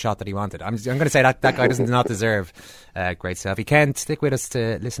got the shot that he wanted. I'm going to say that guy does not deserve great selfie. Ken, stick with us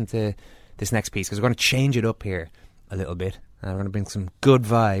to listen to this next piece because we're going to change it up here a little bit. We're going to bring some good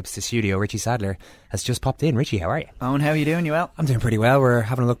vibes to studio. Richie Sadler has just popped in. Richie, how are you? Owen, how are you doing? You well? I'm doing pretty well. We're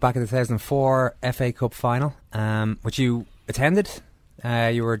having a look back at the 2004 FA Cup final, which you attended.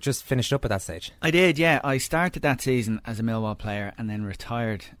 You were just finished up at that stage. I did, yeah. I started that season as a Millwall player and then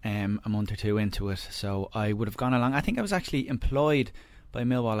retired a month or two into it. So I would have gone along. I think I was actually employed by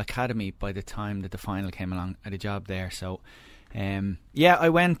Millwall Academy by the time that the final came along. I had a job there. So, I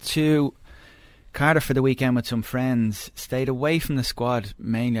went to Cardiff for the weekend with some friends. Stayed away from the squad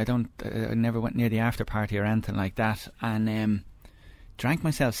mainly. I never went near the after party or anything like that. And drank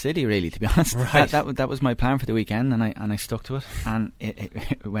myself silly, really, to be honest. Right. That was my plan for the weekend, and I stuck to it, and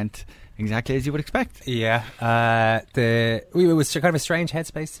it went exactly as you would expect. Yeah. It was kind of a strange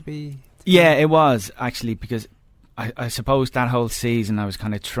headspace to be. Yeah, it was actually, because I suppose that whole season I was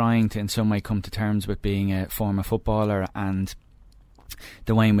kind of trying to in some way come to terms with being a former footballer and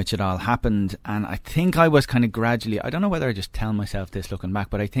the way in which it all happened. And I think I was kind of gradually, I don't know whether I just tell myself this looking back,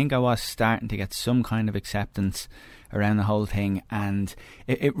 but I think I was starting to get some kind of acceptance around the whole thing, and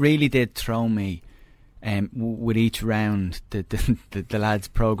it really did throw me with each round. The lads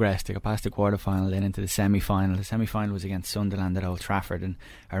progressed to go past the quarter-final, then into the semi-final. The semi-final was against Sunderland at Old Trafford, and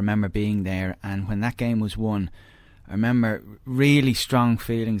I remember being there, and when that game was won, I remember really strong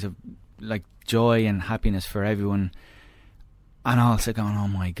feelings of like joy and happiness for everyone, and also going, oh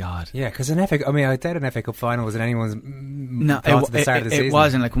my God. Yeah, because I doubt an FA Cup final was in anyone's thoughts at the start of the season. It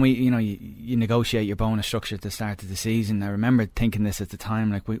wasn't. Like when you negotiate your bonus structure at the start of the season. I remember thinking this at the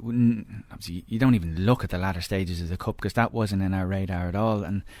time, like obviously you don't even look at the latter stages of the Cup because that wasn't in our radar at all.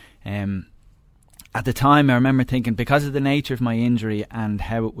 And at the time I remember thinking, because of the nature of my injury and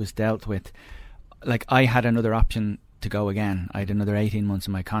how it was dealt with, like I had another option to go again. I had another 18 months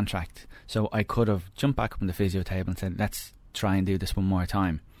in my contract. So I could have jumped back up on the physio table and said, let's try and do this one more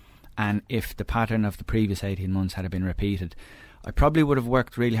time. And if the pattern of the previous 18 months had been repeated, I probably would have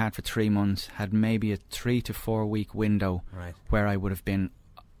worked really hard for 3 months, had maybe a 3 to 4 week window where I would have been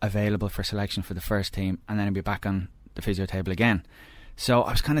available for selection for the first team, and then I'd be back on the physio table again. So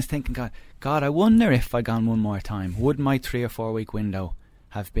I was kind of thinking, God, I wonder if I gone one more time, would my 3 or 4 week window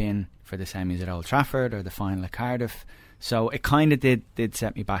have been for the semis at Old Trafford or the final at Cardiff? So it kind of did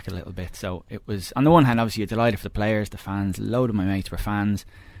set me back a little bit. So it was, on the one hand, obviously you're delighted for the players, the fans. A load of my mates were fans,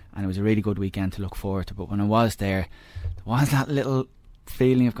 and it was a really good weekend to look forward to. But when I was there was that little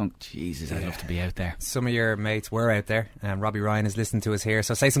feeling of going, Jesus, I'd love to be out there. Some of your mates were out there, and Robbie Ryan is listening to us here.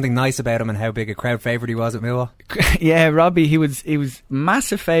 So say something nice about him and how big a crowd favourite he was at Millwall. Yeah, Robbie, he was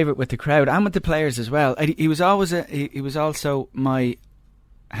massive favourite with the crowd and with the players as well. He was always he was also my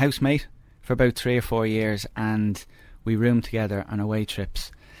housemate for about 3 or 4 years, and we roomed together on away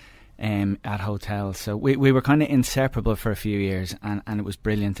trips at hotels. So we were kind of inseparable for a few years, and it was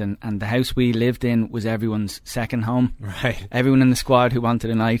brilliant. And the house we lived in was everyone's second home. Right. Everyone in the squad who wanted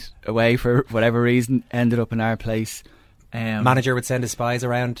a night away for whatever reason ended up in our place. Manager would send his spies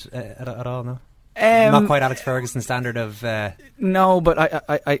around at all, no? Not quite Alex Ferguson standard of... No, but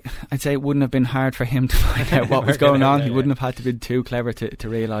I'd say it wouldn't have been hard for him to find out what was going on. He wouldn't have had to be too clever to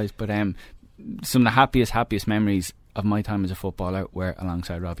realise. But some of the happiest memories of my time as a footballer were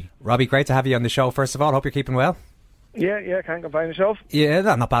alongside Robbie. Robbie, great to have you on the show. First of all, hope you're keeping well. Yeah, can't complain yourself. Yeah,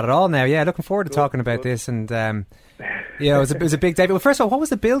 not bad at all now. Yeah, looking forward to talking about this. And it was a big day. But first of all, what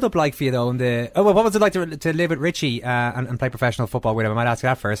was the build-up like for you though? What was it like to live with Richie and play professional football with him? I might ask you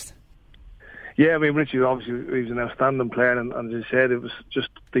that first. Yeah, I mean, Richie obviously he was an outstanding player, and as I said, it was just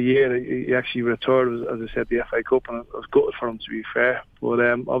the year that he actually retired, as I said, the FA Cup, and it was gutted for him, to be fair. But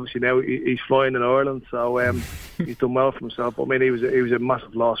obviously now he's flying in Ireland, so he's done well for himself. But I mean, he was a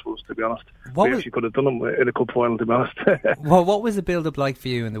massive loss for us, to be honest. We actually could have done him in a cup final, to be honest. Well, what was the build-up like for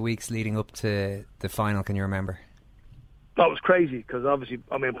you in the weeks leading up to the final? Can you remember? That was crazy, because obviously,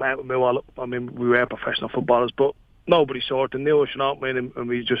 I mean, playing with Millwall, I mean, we were professional footballers, but nobody sort of knew us, you know what I mean, and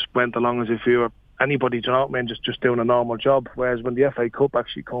we just went along as if we were anybody, you know what I mean, just doing a normal job. Whereas when the FA Cup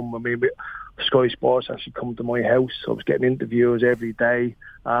actually come, I mean, Sky Sports actually come to my house. I was getting interviews every day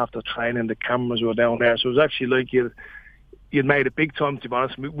after training. The cameras were down there, so it was actually like you'd made it big time, to be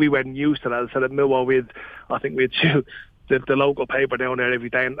honest. We weren't used to that. I said at Millwall, I think we had the local paper down there every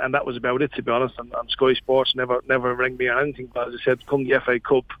day, and that was about it, to be honest. And Sky Sports never rang me or anything. But as I said, come the FA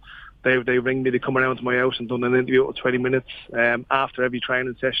Cup, they ring me. They come around to my house and done an interview for 20 minutes. After every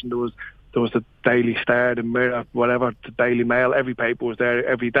training session, there was the Daily Star, the Mirror, whatever, the Daily Mail. Every paper was there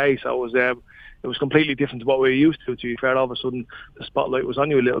every day, so it was completely different to what we were used to. To be fair, all of a sudden the spotlight was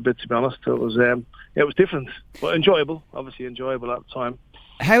on you a little bit. To be honest, it was different, but enjoyable. Obviously enjoyable at the time.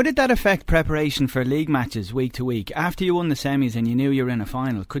 How did that affect preparation for league matches week to week? After you won the semis and you knew you were in a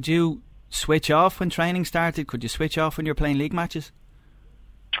final, could you switch off when training started? Could you switch off when you were playing league matches?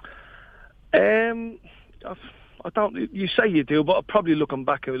 I don't. You say you do, but probably looking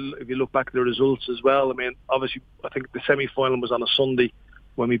back, if you look back at the results as well. I mean, obviously, I think the semi-final was on a Sunday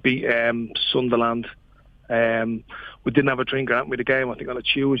when we beat Sunderland. We didn't have a drink at the game. I think on a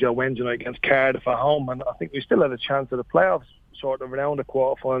Tuesday or Wednesday night against Cardiff at home, and I think we still had a chance at the playoffs, sort of around the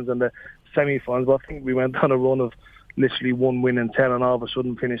quarterfinals and the semi-finals. But I think we went on a run of literally 1 win in 10, and all of a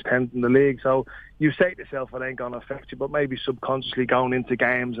sudden finished 10th in the league. So you say to yourself, it ain't going to affect you, but maybe subconsciously going into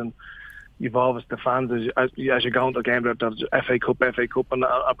games and you've always the fans as you go into the game, there's FA Cup, and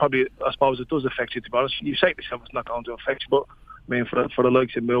I suppose it does affect you, to be honest. You say to yourself it's not going to affect you, but I mean, for the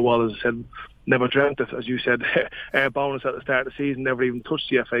likes of Millwall, as I said, never dreamt it. As you said, our bonus at the start of the season, never even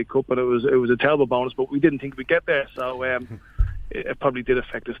touched the FA Cup, and it was a terrible bonus, but we didn't think we'd get there, so it probably did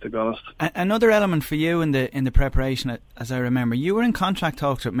affect us, to be honest. Another element for you in the preparation, as I remember, you were in contract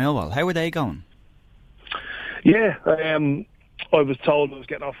talks with Millwall. How were they going? Yeah, I was told I was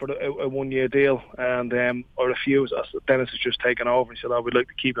getting offered a 1-year deal, and I refused. Dennis has just taken over. He said, we'd like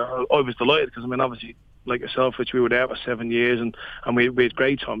to keep it. I was delighted because, I mean, obviously, like yourself, Rich, we were there for 7 years and we had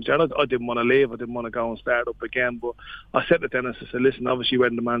great times there. I didn't want to leave. I didn't want to go and start up again. But I said to Dennis, I said, listen, obviously you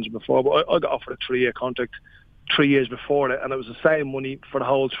weren't the manager before, but I got offered a 3-year contract 3 years before it, and it was the same money for the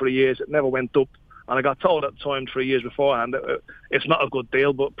whole 3 years. It never went up. And I got told at the time 3 years beforehand that it's not a good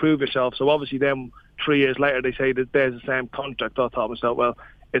deal, but prove yourself. So obviously then 3 years later they say that there's the same contract. I thought to myself, well,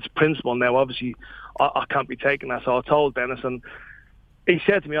 it's principle now. Obviously I can't be taking that. So I told Dennis, and he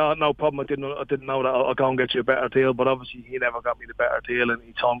said to me, no problem, I didn't know that, I'll go and get you a better deal. But obviously he never got me the better deal, and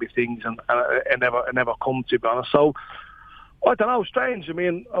he told me things, and it never come, to be honest. So I don't know, strange. I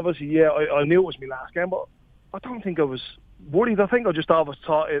mean, obviously, yeah, I knew it was my last game, but I don't think I was worried. I think I just always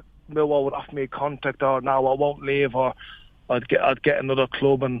thought Millwall would offer me a contract, or no, I won't leave, or I'd get another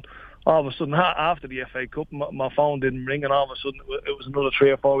club. And all of a sudden, after the FA Cup, my phone didn't ring, and all of a sudden it was another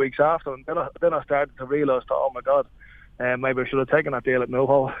 3 or 4 weeks after, and then I started to realise, oh my God, maybe I should have taken that deal at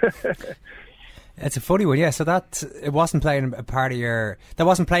Millwall. It's a funny one, yeah. So it wasn't playing a part of that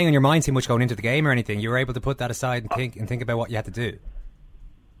wasn't playing on your mind too much going into the game or anything. You were able to put that aside and think about what you had to do.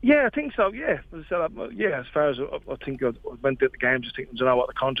 Yeah, I think so. Yeah, as far as I think I went into the game just thinking, you know what,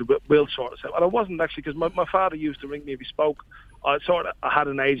 the contract will sort itself. And I wasn't actually, because my father used to ring me if he spoke. I had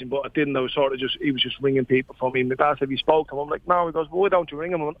an agent, but I didn't. He was just ringing people for me. And my dad said, if he spoke to him, I'm like, no. He goes, well, why don't you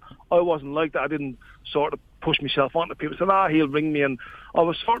ring him? And I wasn't like that. I didn't sort of push myself onto people. I said, he'll ring me. And I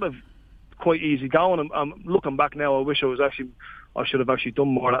was sort of quite easy going. And looking back now, I wish I should have actually done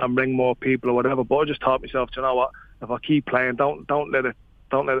more and ring more people or whatever. But I just taught myself, you know what, if I keep playing, don't let it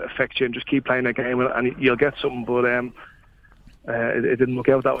affect you, and just keep playing the game, and you'll get something. But it didn't work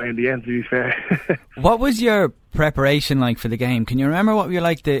out that way in the end, to be fair. What was your preparation like for the game? Can you remember what you were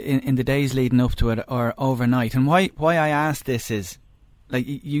like in the days leading up to it, or overnight? And why I ask this is, like,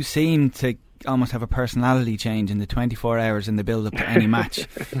 you seem to almost have a personality change in the 24 hours in the build-up to any match.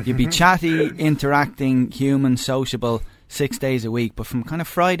 You'd be chatty, interacting, human, sociable 6 days a week, but from kind of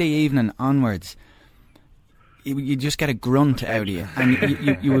Friday evening onwards, you just get a grunt out of you,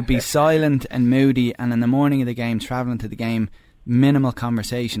 and you would be silent and moody, and in the morning of the game, travelling to the game, minimal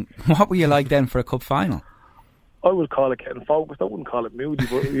conversation. What were you like then for a cup final? I would call it getting focused. I wouldn't call it moody,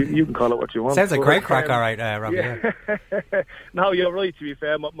 but you can call it what you want. Sounds like great crack, all right, Robbie. Yeah. No, you're right, to be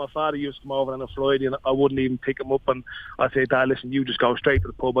fair. My father used to come over on a Friday, and I wouldn't even pick him up, and I'd say, Dad, listen, you just go straight to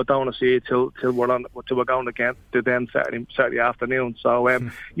the pub. I don't want to see you till we're going again to them Saturday afternoon. So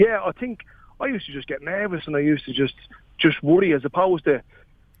yeah, I think I used to just get nervous, and I used to just worry, as opposed to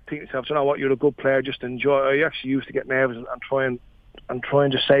think to yourself, you know what, you're a good player, just enjoy. I actually used to get nervous and try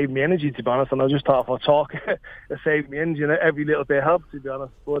and just save me energy, to be honest. And I just thought, if I talk, it saved me energy, and every little bit helped, to be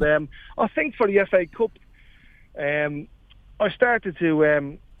honest. But I think for the FA Cup, I started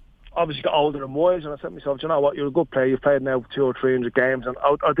to obviously get older and wise, and I said to myself, you know what, you're a good player, you've played now 200 or 300 games, and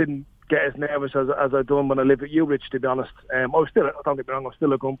I didn't get as nervous as I done when I lived with you, Rich, to be honest. I was still, don't get me wrong, I was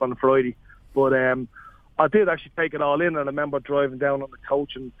still a gump on a Friday, but I did actually take it all in. And I remember driving down on the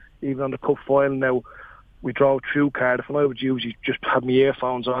coach, and even on the cup final now, we drove through Cardiff, and I would usually just have my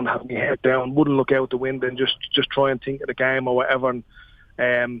earphones on, have my head down, wouldn't look out the window, and just try and think of the game or whatever.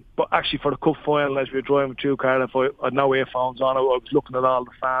 And, but actually, for the cup final, as we were driving through Cardiff, I had no earphones on. I was looking at all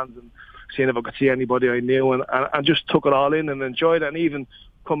the fans and seeing if I could see anybody I knew, and just took it all in and enjoyed it. And even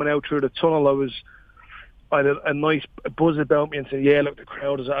coming out through the tunnel, I had a nice buzz about me and said, yeah, look, the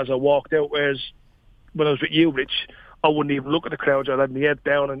crowd as I walked out. Whereas when I was with you, Rich, I wouldn't even look at the crowd. I'd have my head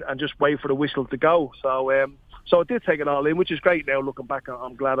down and just wait for the whistle to go. So I did take it all in, which is great now. Looking back,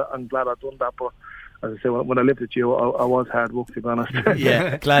 I'm glad I've done that. But as I say, when I lived with you, I was hard work, to be honest.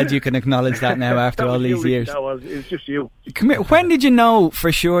 Yeah, glad you can acknowledge that now after all these years. It was just you. Come here, when did you know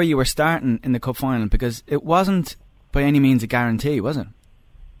for sure you were starting in the cup final? Because it wasn't by any means a guarantee, was it?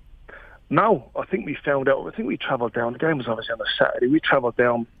 No, I think we found out. I think we travelled down. The game was obviously on a Saturday. We travelled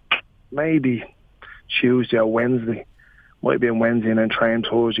down maybe Tuesday or Wednesday. Might have been Wednesday and then trained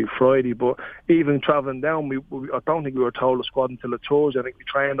Thursday, Friday. But even travelling down, I don't think we were told the squad until the Thursday. I think we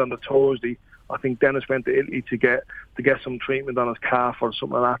trained on the Thursday. I think Dennis went to Italy to get some treatment on his calf or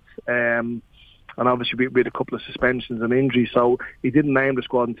something like that. And obviously we had a couple of suspensions and injuries, so he didn't name the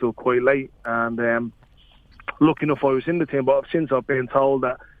squad until quite late. And lucky enough I was in the team, but since I've been told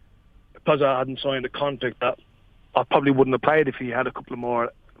that because I hadn't signed a contract that I probably wouldn't have played if he had a couple of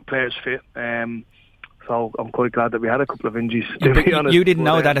more players fit. So I'm quite glad that we had a couple of injuries. To be honest, you didn't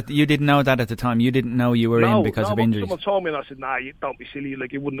know that. You didn't know that at the time. You didn't know you were in because of injuries. Someone told me, and I said, "Nah, you don't be silly.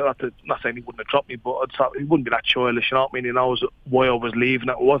 Like, he wouldn't have to." Not saying he wouldn't have dropped me, but he wouldn't be that childish. You know what I mean? He knows why I was leaving.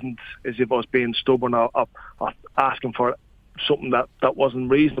 It wasn't as if I was being stubborn or asking for something that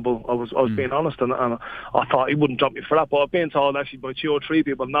wasn't reasonable. I was being honest, and I thought he wouldn't drop me for that. But I've been told actually by 2 or 3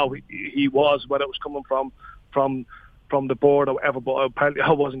 people, no, he was, whether it was coming from the board or whatever. But apparently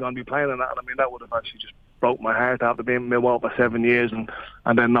I wasn't going to be playing in that. And I mean, that would have actually just broke my heart after being in Millwall for 7 years and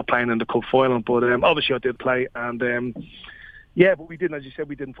then not playing in the cup final. But obviously I did play, and yeah, but we didn't, as you said,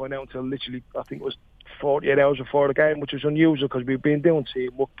 we didn't find out until literally, I think it was 48 hours before the game, which was unusual because we've been doing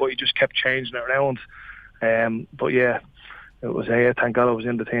team work, but he just kept changing it around. But yeah, it was thank God I was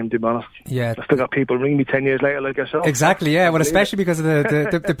in the team, to be honest. Yeah. I still got people ring me 10 years later like yourself. Exactly, yeah. Well, especially because of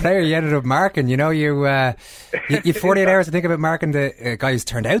the player you ended up marking. You know, you 48 hours to think about marking the guy who's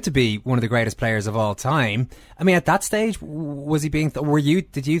turned out to be one of the greatest players of all time. I mean, at that stage, was he being?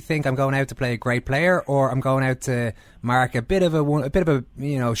 Did you think I'm going out to play a great player, or I'm going out to mark a bit of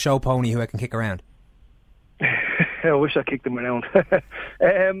a show pony who I can kick around? I wish I kicked him around.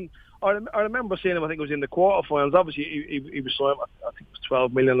 I remember seeing him, I think it was in the quarterfinals. Obviously, he was signed, I think it was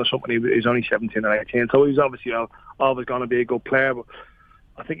 12 million or something. He was only 17 or 18, so he was obviously always going to be a good player. But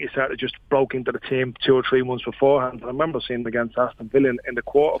I think he started just broke into the team 2 or 3 months beforehand. I remember seeing him against Aston Villa in the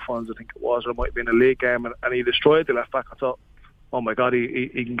quarterfinals, I think it was, or it might have been a league game, and he destroyed the left back. I thought, oh my God, he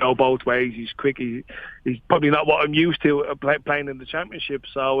can go both ways. He's quick. He's probably not what I'm used to playing in the Championship.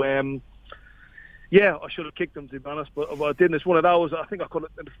 So. Yeah, I should have kicked him, to be honest, but I didn't. It's one of those. I think I could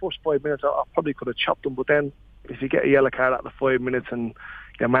have, in the first 5 minutes, I probably could have chopped him, but then if you get a yellow card after 5 minutes and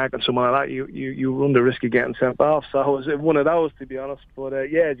you're marking someone like that, you run the risk of getting sent off. So it was one of those, to be honest.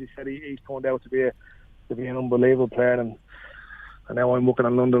 But yeah, as you said, he's turned out to be an unbelievable player, and now I'm working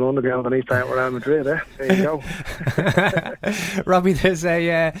on London Underground and he's playing with Real Madrid. There you go. Robbie, there's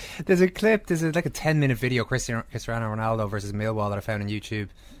a clip. There's like a 10-minute video, Cristiano Ronaldo versus Millwall, that I found on YouTube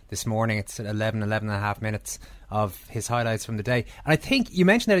this morning. It's 11 and a half minutes of his highlights from the day. And I think you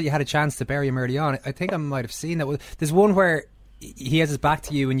mentioned that you had a chance to bury him early on. I think I might have seen that. There's one where he has his back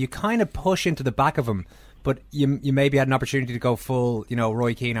to you and you kind of push into the back of him, but you maybe had an opportunity to go full,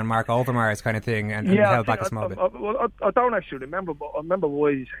 Roy Keane and Mark Overmars kind of thing, and held back a small bit. I don't actually remember, but I remember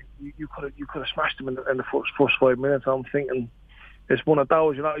Roy, you could have smashed him in the first 5 minutes. I'm thinking it's one of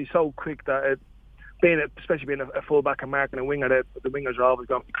those, he's so quick that especially being a full-back and marking a winger, the wingers are always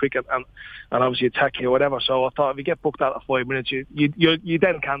going to be quick and obviously attack you or whatever. So I thought if you get booked out at 5 minutes, you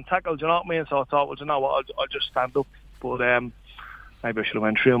then can't tackle, do you know what I mean? So I thought, well, you know what, I'll just stand up. But maybe I should have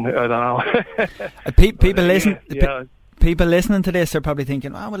went through him, I don't know. People listening to this are probably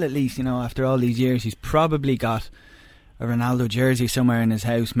thinking, well, at least, after all these years, he's probably got a Ronaldo jersey somewhere in his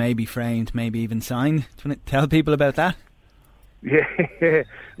house, maybe framed, maybe even signed. Do you want to tell people about that? Yeah,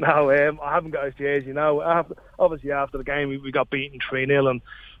 no, I haven't got his jersey now. Obviously, after the game, we got beaten 3-0, and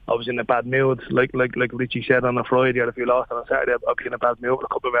I was in a bad mood. Like Richie said on a Friday, or if you lost on a Saturday, I'd be in a bad mood a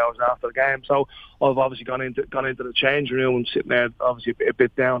couple of hours after the game. So I've obviously gone into the change room and sitting there, obviously a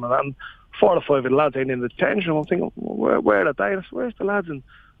bit down. And then 4 or 5 of the lads ain't in the change room. I'm thinking, where are they? Where's the lads? And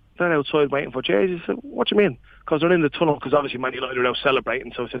they're outside waiting for jerseys. I said, what do you mean? Because they're in the tunnel. Because obviously Man United are out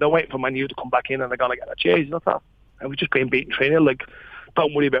celebrating. So I said, they're waiting for Man U to come back in and they're going to get a jersey. I thought, and we've just been beaten 3-0. Like,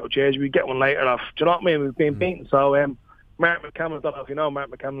 don't worry about a jersey, we get one later off. Do you know what I mean? We've been beaten. So Mark McCammon, I don't know if you know Mark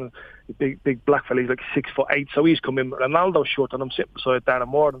McCammon, big black fella, he's like 6'8", so he's come in with Ronaldo's shirt and I'm sitting beside Darren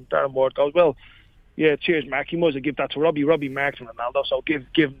Ward, and Darren Ward goes, well, yeah, cheers Mark, he must have given that to Robbie. Robbie marks Ronaldo, so give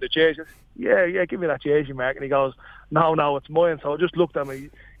him the jersey. Yeah, give me that jersey, Mark. And he goes, no, it's mine. So I just looked at him,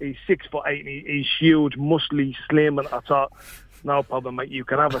 he's 6'8", and he's huge, muscly, slim, and I thought, no problem, mate, you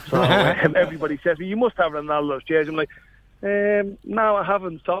can have it. So everybody says, well, you must have Ronaldo's jersey. I'm like, no, I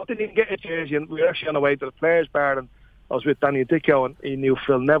haven't. So I didn't get a jersey, and we were actually on the way to the players' bar, and I was with Danny Dicko, and he knew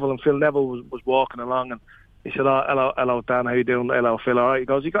Phil Neville, and Phil Neville was walking along, and he said, oh, hello Dan, how you doing? Hello Phil, all right? He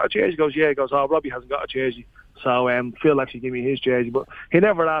goes, you got a jersey? He goes, yeah. He goes, oh, Robbie hasn't got a jersey. So Phil actually gave me his jersey, but he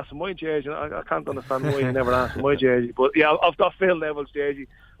never asked for my jersey. I can't understand why he never asked for my jersey. But yeah, I've got Phil Neville's jersey.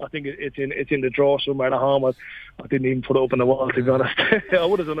 I think it's in the drawer somewhere at home. I didn't even put it up on the wall, to be honest. I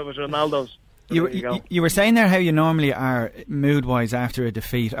would have done it with Ronaldo's. You were saying there how you normally are mood-wise after a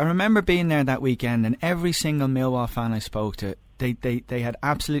defeat. I remember being there that weekend, and every single Millwall fan I spoke to, they had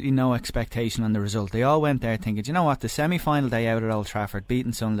absolutely no expectation on the result. They all went there thinking, you know what, the semi-final day out at Old Trafford,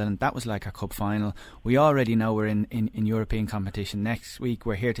 beating Sunderland, that was like a cup final. We already know we're in European competition. Next week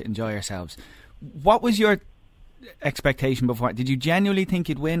we're here to enjoy ourselves. What was your expectation before? Did you genuinely think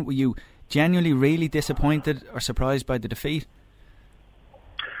you'd win? Were you genuinely really disappointed or surprised by the defeat?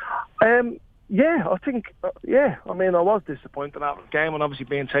 Yeah, I think, I mean, I was disappointed after the game, and obviously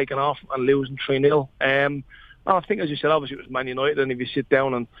being taken off and losing 3-0. I think, as you said, obviously it was Man United, and if you sit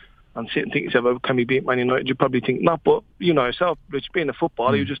down and sit and think yourself, oh, can we beat Man United, you probably think not. But you know yourself, it's being a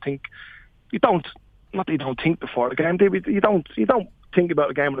footballer, you just think, not that you don't think before the game, David, you don't think about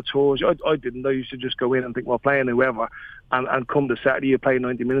the game of the tours. I didn't. I used to just go in and think, well, playing whoever, and come to Saturday you play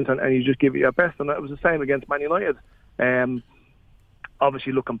 90 minutes and you just give it your best, and that was the same against Man United.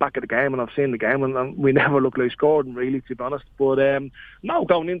 Obviously looking back at the game, and I've seen the game, and we never looked like scoring, really, to be honest. But no,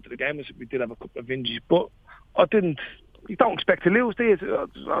 going into the game, we did have a couple of injuries, but you don't expect to lose, do you? Do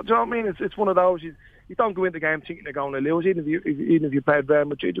you know what I mean? It's one of those, you don't go into the game thinking you're going to lose. Even if you played very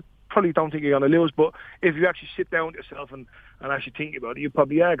much, you probably don't think you're going to lose, but if you actually sit down with yourself and actually think about it, you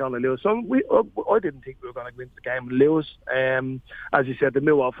probably are going to lose. So I didn't think we were going to go into the game and lose. As you said,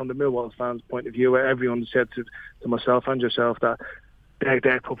 from the Millwall fans' point of view, everyone said to myself and yourself that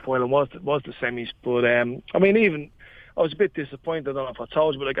their cup final was the semis. But I mean, even I was a bit disappointed. I don't know if I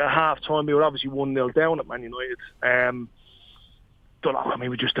told you, but like at half time we were obviously 1-0 down at Man United. Don't know. I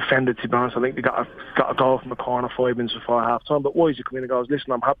mean, we just defended, to be honest. I think we got a goal from a corner 5 minutes before half time. But Wise come in and goes,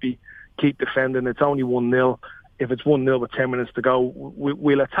 listen, I'm happy, keep defending. It's only 1-0. If it's 1-0 with 10 minutes to go,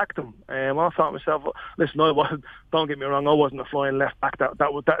 we'll attack them. I thought to myself, listen, don't get me wrong, I wasn't a flying left back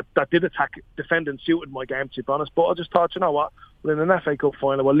that did attack. Defending suited my game, to be honest. But I just thought, you know what, we're in an FA Cup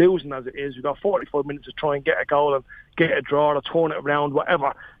final, we're losing as it is. We've got 45 minutes to try and get a goal and get a draw or turn it around,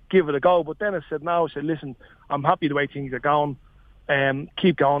 whatever, give it a go. But then I said, listen, I'm happy the way things are going.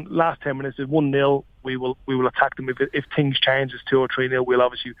 Keep going. Last 10 minutes is 1-0. We will attack them. If things change, it's 2 or 3-0.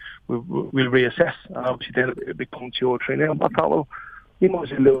 We'll reassess. And obviously then it becomes 2 or 3-0. I thought, well, you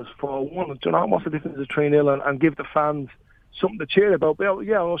might as well lose 4-1. Do you know what's the difference of 3-0 and give the fans something to cheer about? But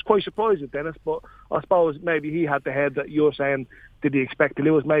yeah, I was quite surprised at Dennis, but I suppose maybe he had the head that you're saying, did he expect to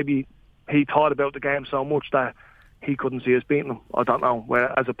lose? Maybe he thought about the game so much that he couldn't see us beating them. I don't know.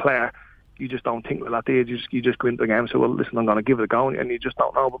 Where as a player, you just don't think like that, do you? You just go into the game and say, well, listen, I'm going to give it a go, and you just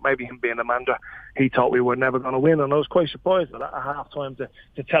don't know. But maybe him being the manager, he thought we were never going to win, and I was quite surprised at half time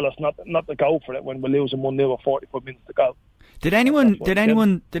to tell us not to go for it when we're losing 1-0 with 45 minutes to go. Did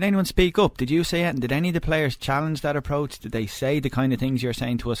anyone speak up? Did you say it? And did any of the players challenge that approach? Did they say the kind of things you're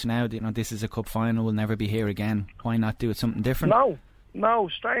saying to us now? You know, this is a cup final, we'll never be here again. Why not do it something different? No,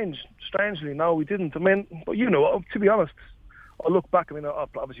 strangely, no, we didn't. I mean, but you know, to be honest, I look back. I mean, I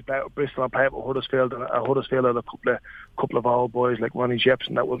obviously played at Bristol, I played at Huddersfield, and at Huddersfield I had a couple of old boys like Ronnie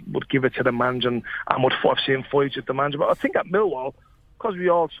Jepson that would give it to the manager, and I've seen fights with the manager. But I think at Millwall, because we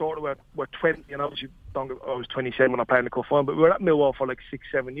all sort of were 20, and obviously I was 27 when I played in the cup final, but we were at Millwall for like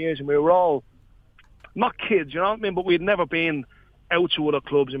 6-7 years, and we were all not kids, you know what I mean? But we'd never been out to other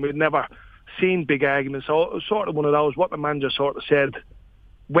clubs, and we'd never seen big arguments. So it was sort of one of those, what the manager sort of said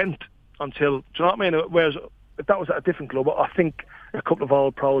went until, do you know what I mean? Whereas if that was at a different club, I think a couple of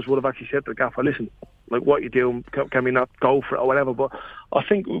old pros would have actually said to the gaffer, listen, like, what you doing, can we not go for it or whatever? But I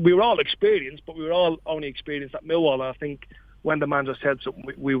think we were all experienced, but we were all only experienced at Millwall, and I think when the manager said something,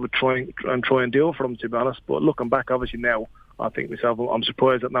 we would try and do it for him, to be honest. But looking back, obviously now, I think myself, I'm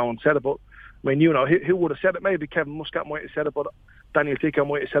surprised that no one said it. But I mean, you know, who would have said it? Maybe Kevin Muscat might have said it, but Daniel Tico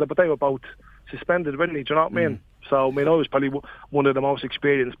might have said it, but they were both suspended, weren't they? Do you know what I mean? So, I mean, I was probably one of the most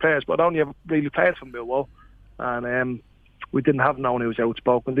experienced players, but I only ever really played for Millwall. And we didn't have no one who was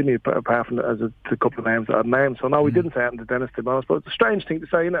outspoken, didn't we? Apart from as a couple of names that I'd named. So no, we didn't say anything to Dennis, to be honest. But it's a strange thing to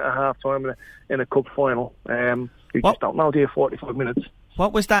say, isn't it, at half time in a cup final. You just don't know, do you? 45 minutes.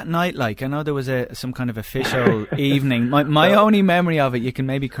 What was that night like? I know there was some kind of official evening. My only memory of it, you can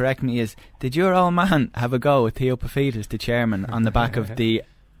maybe correct me, is did your old man have a go with Theo Paphitis, the chairman, on the back of the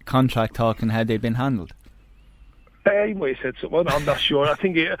contract talk and how they'd been handled? He might have said something. I'm not sure. I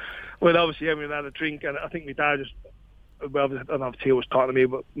think obviously everyone had a drink, and I think my dad just. Well, I don't know if Theo was talking to me,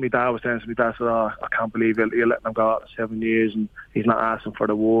 but my dad was saying to me, Dad said, I can't believe you're letting him go out for 7 years and he's not asking for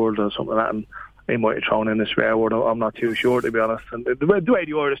the world or something like that. And he might have thrown in a swear word. I'm not too sure, to be honest. And the way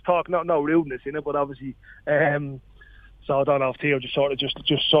the Irish talk, no rudeness in it, but obviously. So I don't know if Theo just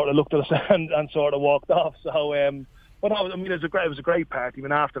sort of looked at us and sort of walked off. So, but I mean, it was a great party. I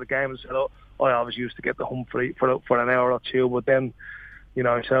mean, after the game, I said, I always used to get the hump for an hour or two, but then. You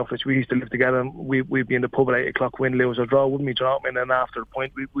know, selfish. We used to live together, and we'd be in the pub at 8 o'clock, win, lose or draw, wouldn't we? Do you know what I mean? And after the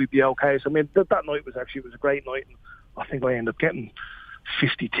point, we'd be okay. So I mean, that night was a great night, and I think I ended up getting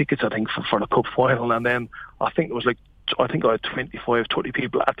 50 tickets. I think for the cup final, and then I think I had 25, 30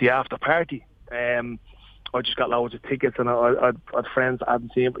 people at the after party. I just got loads of tickets, and I had friends I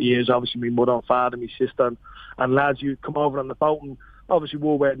hadn't seen for years. Obviously, my mother and father, my sister, and lads. You'd come over on the boat, and obviously we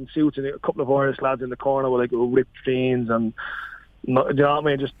were wearing suits, and a couple of Irish lads in the corner were like ripped jeans and. No, do you know what I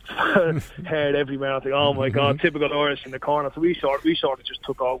mean? Just heard everywhere. I think, oh my God, typical Irish in the corner. So we sort of just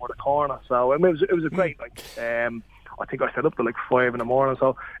took over the corner. So I mean, it was a great night. I think I stayed up till like 5 in the morning.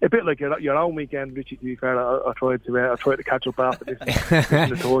 So a bit like your own weekend, Richie. To be fair, I tried to catch up after this.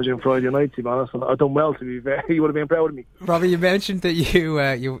 The Thursday and Friday night. To be honest, and I've done well. To be fair, you would have been proud of me. Robbie, you mentioned that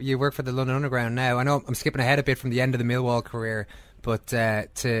you work for the London Underground now. I know I'm skipping ahead a bit from the end of the Millwall career. But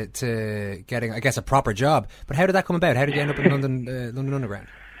to getting, I guess, a proper job. But how did that come about? How did you end up in London Underground?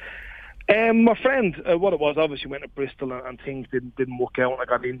 My friend, what it was, obviously went to Bristol and things didn't work out, and I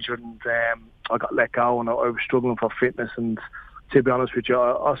got injured and I got let go, and I was struggling for fitness. And to be honest with you,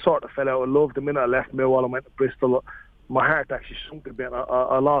 I sort of fell out of love. The minute I left Millwall and went to Bristol, my heart actually sunk a bit.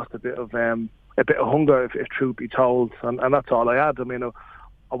 I lost a bit of hunger, if truth be told, and that's all I had. I mean,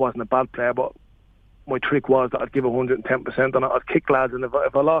 I wasn't a bad player, but my trick was that I'd give 110% and I'd kick lads, and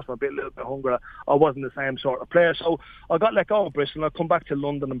if I lost my little bit of hunger, I wasn't the same sort of player. So I got let go of Bristol, and I come back to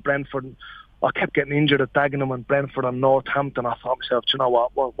London and Brentford, and I kept getting injured at Dagenham and Brentford and Northampton. I thought to myself, do you know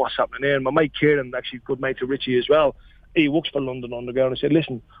what's happening here? And my mate Kieran, actually good mate to Richie as well, he works for London Underground. I said,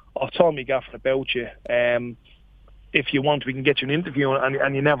 listen, I've told me gaffer about you. If you want, we can get you an interview,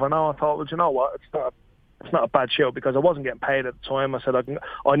 and you never know. I thought, well, do you know what? It's not a bad show, because I wasn't getting paid at the time. I said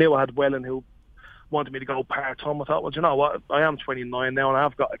I knew I had Welland who wanted me to go part-time. I thought, well, do you know what? I am 29 now, and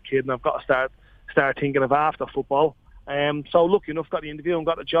I've got a kid, and I've got to start thinking of after football. So lucky enough, got the interview and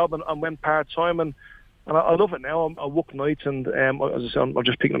got the job, and went part-time, and I love it now. I work nights, and as I said, I'm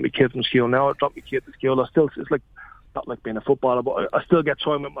just picking up my kids from school now. I drop my kid to school. It's like not like being a footballer, but I still get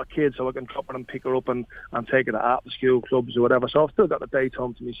time with my kids, so I can drop her and pick her up and take her to after-school clubs or whatever. So I've still got the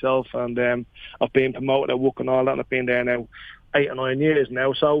daytime to myself, and I've been promoted at work and all that, and I've been there now 8 or 9 years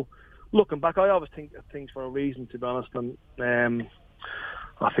now. So looking back, I always think of things for a reason, to be honest, and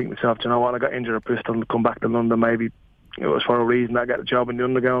I think myself, do you know what, I got injured at Bristol and come back to London, maybe it was for a reason. I got a job in the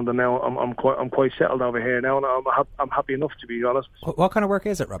Underground, and now I'm quite settled over here now, and I'm happy enough, to be honest. What kind of work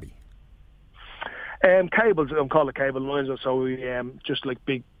is it, Robbie? Cables, I'm called cable lines, so we just like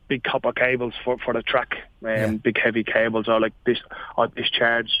big copper cables for the track, big heavy cables, or like this, I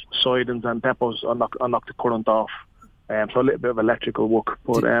discharge sidings and depots, I knock the current off. So a little bit of electrical work.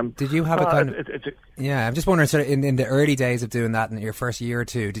 But did you have a kind of? Yeah, I'm just wondering, sort of in the early days of doing that, in your first year or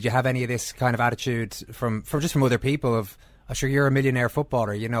two, did you have any of this kind of attitude from other people of, oh, sure, you're a millionaire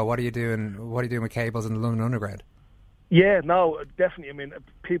footballer, you know, what are you doing with cables in the London Underground? Yeah, no, definitely. I mean,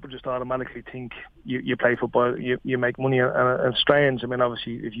 people just automatically think you play football, you make money, and it's strange. I mean,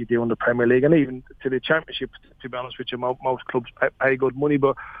 obviously, if you do in the Premier League and even to the Championship, to be honest with you, most clubs pay good money.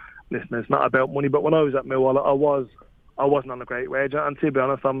 But listen, it's not about money. But when I was at Millwall, I wasn't on a great wage, and to be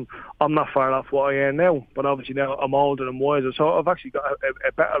honest, I'm not far off what I earn now. But obviously now I'm older and wiser, so I've actually got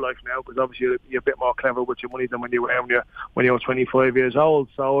a better life now, because obviously you're a bit more clever with your money than when you were 25 years old.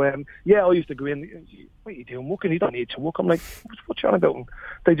 So yeah, I used to go in. What are you doing working? You don't need to work. I'm like, what you on about? And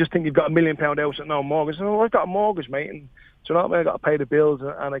they just think you've got £1 million house and no mortgage. Oh, I've got a mortgage, mate, and do you know what I mean? I got to pay the bills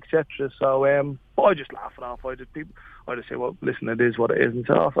and etc. So but I just laugh it off. I just say, well, listen, it is what it is. And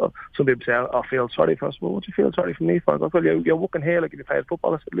so some people say, I feel sorry for us. Well, what do you feel sorry for me for? I go, well, you're working here like if you played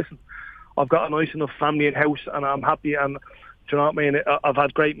football. I said, listen, I've got a nice enough family and house, and I'm happy. And do you know what I mean? I've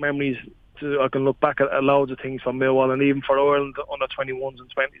had great memories I can look back at loads of things from Millwall and even for Ireland under 21s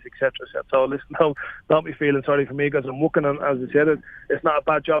and 20s, etc. So listen, don't be feeling sorry for me because I'm working on, as I said, it's not a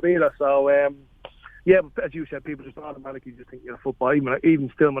bad job either. So yeah, but as you said, people just automatically just think you're a footballer.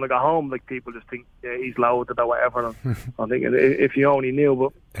 Even still, when I got home, like people just think he's loaded or whatever. And I think if you only knew,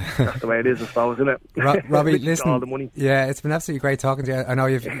 but that's the way it is, I suppose, isn't it? Robbie, listen, all the money. Yeah, it's been absolutely great talking to you. I know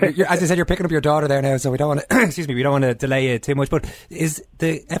you're, as I said, you're picking up your daughter there now, so we don't want to. Excuse me, we don't want to delay you too much. But is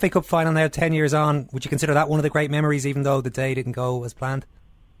the FA Cup final now 10 years on? Would you consider that one of the great memories, even though the day didn't go as planned?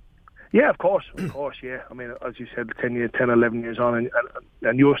 Yeah, of course, yeah. I mean, as you said, 10, 11 years on,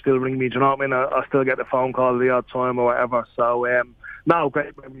 and you're still ringing me, do you know what I mean? I still get the phone call the odd time or whatever. So, no,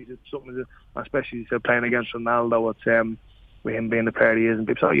 great memories. It's something that, especially you said playing against Ronaldo, it's with him being the player he is, and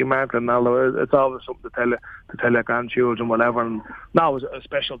people say, "Oh, you mark Ronaldo." It's always something to tell your grandchildren, whatever. And now it was a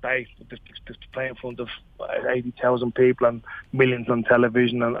special day to play in front of 80,000 people and millions on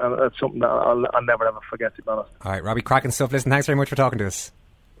television, and it's something that I'll never ever forget, to be honest. All right, Robbie, cracking stuff. Listen, thanks very much for talking to us.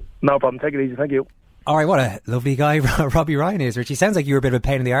 No problem. Take it easy. Thank you. All right, what a lovely guy Robbie Ryan is, Richie. Sounds like you were a bit of a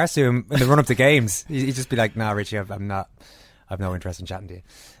pain in the arse to him in the run-up to games. He'd just be like, "Nah, Richie, I've no interest in chatting to you."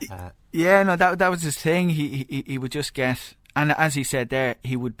 Yeah, no, that was his thing. He would just get, and as he said there,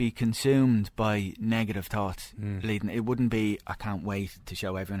 he would be consumed by negative thoughts leading. It wouldn't be, "I can't wait to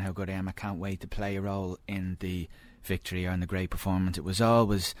show everyone how good I am. I can't wait to play a role in the victory or in the great performance." It was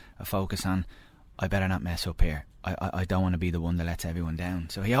always a focus on, "I better not mess up here. I don't want to be the one that lets everyone down."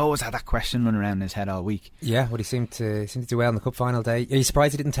 So he always had that question running around in his head all week. Yeah, well, he seemed to do well on the cup final day. Are you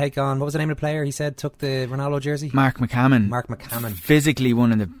surprised he didn't take on, what was the name of the player he said took the Ronaldo jersey? Mark McCammon. Physically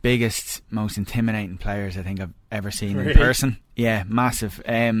one of the biggest, most intimidating players I think I've ever seen in person. Yeah, massive.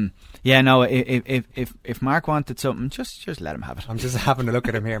 Yeah, no, if Mark wanted something, just let him have it. I'm just having a look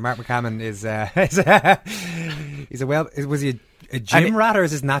at him here. Mark McCammon is was he a gym rat, or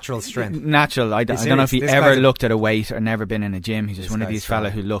is his natural strength? Natural. I don't know if he ever looked at a weight or never been in a gym. He's just one of these fella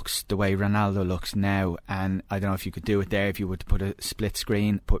who looks the way Ronaldo looks now, and I don't know if you could do it there. If you were to put a split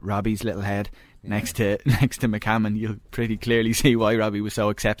screen, put Robbie's little head next to McCammon, you'll pretty clearly see why Robbie was so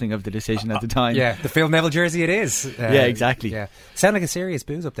accepting of the decision at the time. Yeah, the Phil Neville jersey it is. Yeah, exactly. Yeah, sounded like a serious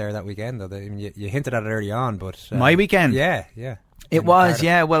booze up there that weekend, though. You hinted at it early on, but my weekend. Yeah. It was,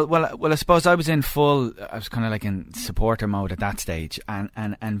 yeah. Well, I suppose I was I was kind of like in supporter mode at that stage,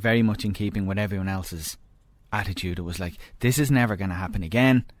 and very much in keeping with everyone else's attitude. It was like, this is never going to happen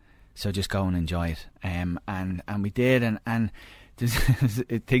again, so just go and enjoy it. And we did, and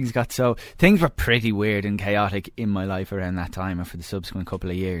things were pretty weird and chaotic in my life around that time and for the subsequent couple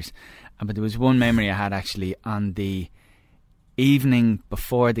of years. But there was one memory I had actually on the evening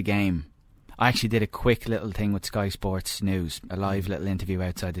before the game. I actually did a quick little thing with Sky Sports News, a live little interview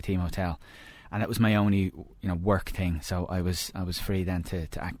outside the team hotel, and that was my only work thing. So I was free then to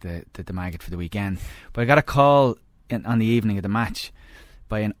act the maggot for the weekend. But I got a call on the evening of the match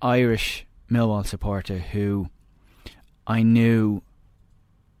by an Irish Millwall supporter who I knew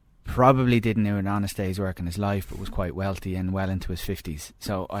probably didn't do an honest day's work in his life, but was quite wealthy and well into his 50s.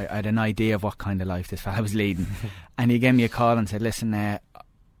 So I had an idea of what kind of life this fella was leading. And he gave me a call and said, "Listen, where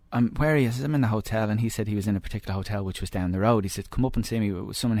are you?" I said, "I'm in the hotel." And he said he was in a particular hotel which was down the road. He said, "Come up and see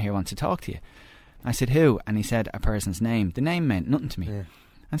me. Someone here wants to talk to you." I said, "Who?" And he said, "A person's name." The name meant nothing to me. Yeah.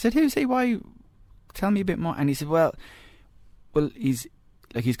 I said, "Who's he? Why? Tell me a bit more." And he said, well, he's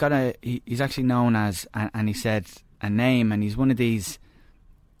actually known as, and he said a name, and he's one of these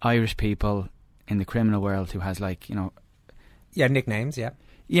Irish people in the criminal world who has nicknames, yeah.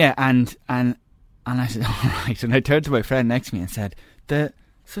 Yeah, and I said, "All right." And I turned to my friend next to me and said, "The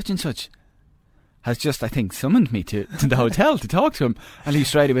such and such has just, I think, summoned me to the hotel to talk to him." And he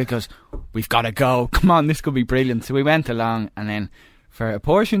straight away goes, "We've got to go. Come on, this could be brilliant." So we went along, and then for a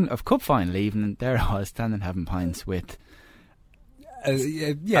portion of cup final evening, there I was standing having pints with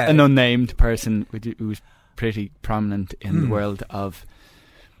an unnamed person who was pretty prominent in the world of...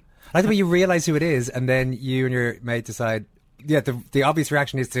 I like the way you realise who it is, and then you and your mate decide... Yeah, the obvious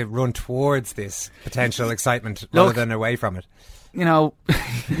reaction is to run towards this potential excitement rather than away from it. You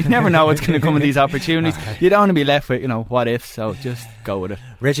never know what's going to come with these opportunities. You don't want to be left with, what if, so just go with it.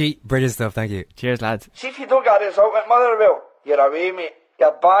 Richie, brilliant stuff, thank you. Cheers, lads. See if you don't get this out with Motherwell, you're away, mate.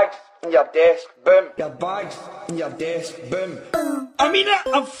 Your bags and your desk, boom. Your bags and your desk, boom. I mean it,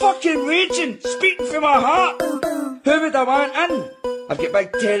 I'm fucking raging, speaking from my heart. Who would I want in? I've got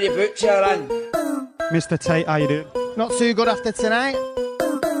big Terry boots here in. Mr. Tate, how you doing? Not too good after tonight.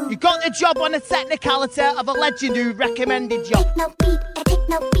 You got the job on the technicality of a legend who recommended you. No beat, I take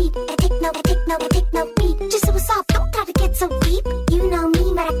no beat, I take no beat. Just so it's off, don't gotta get so deep. You know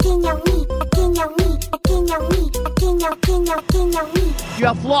me, but I can't me. You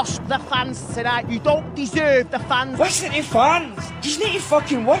have lost the fans tonight. You don't deserve the fans. Listen to fans. You need to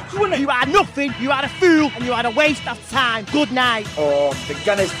fucking work on it. You are nothing. You are a fool, and you are a waste of time. Good night. Oh, the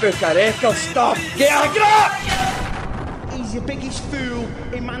Guinness Book of Records stuff. Get up! He's the biggest fool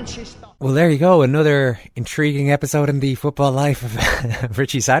in Manchester. Well, there you go. Another intriguing episode in the football life of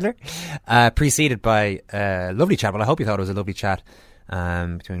Richie Sadler, preceded by a lovely chat. Well, I hope you thought it was a lovely chat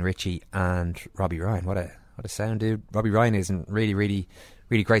between Richie and Robbie Ryan. What a sound, dude. Robbie Ryan is a really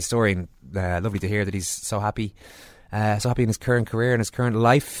great story, and lovely to hear that he's so happy in his current career and his current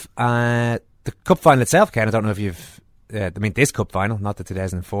life. The cup final itself, Ken, I don't know if you've this cup final, not the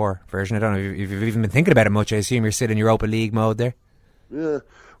 2004 version. I don't know if you've even been thinking about it much. I assume you're still in Europa League mode there. Yeah,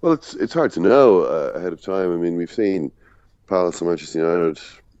 well, it's hard to know ahead of time. I mean, we've seen Palace and Manchester United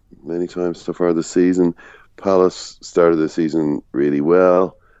many times so far this season. Palace started the season really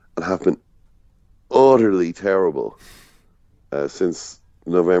well and have been utterly terrible since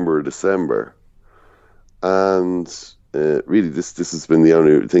November or December. And really, this has been the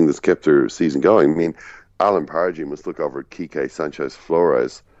only thing that's kept their season going. I mean, Alan Pardew must look over at Quique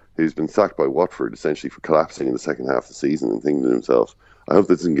Sanchez-Flores, who's been sacked by Watford essentially for collapsing in the second half of the season, and thinking to himself, I hope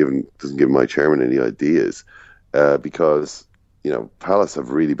this doesn't give my chairman any ideas, because Palace have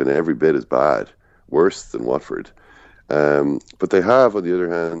really been every bit as bad, worse than Watford. But they have, on the other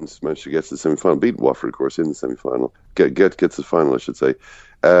hand, managed to get to the semi-final, beat Watford, of course, in the semi-final. Get to the final, I should say.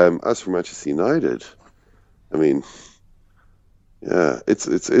 As for Manchester United, I mean, yeah,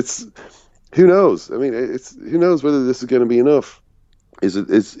 it's who knows? I mean, who knows whether this is going to be enough?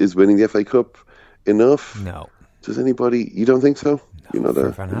 Is winning the FA Cup enough? No. Does anybody? You don't think so? No,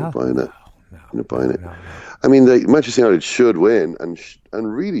 you're not buying it. No, you're not buying it. No. I mean, Manchester United should win and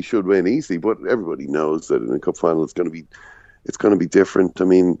really should win easily, but everybody knows that in a cup final it's going to be different. I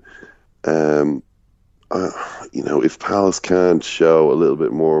mean, if Palace can't show a little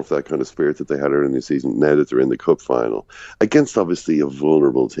bit more of that kind of spirit that they had earlier in the season, now that they're in the cup final against obviously a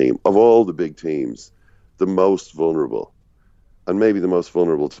vulnerable team of all the big teams, the most vulnerable, and maybe the most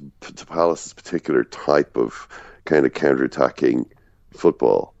vulnerable to Palace's particular type of kind of counter-attacking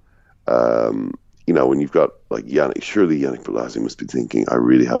football. When you've got like Yannick Bolasie must be thinking, I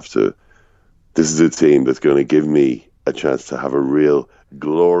really have to. This is a team that's going to give me a chance to have a real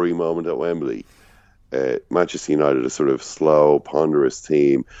glory moment at Wembley. Manchester United, a sort of slow, ponderous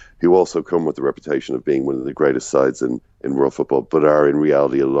team who also come with the reputation of being one of the greatest sides in world football, but are in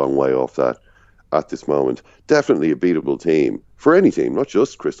reality a long way off that at this moment. Definitely a beatable team for any team, not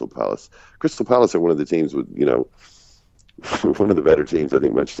just Crystal Palace. Crystal Palace are one of the teams with, one of the better teams I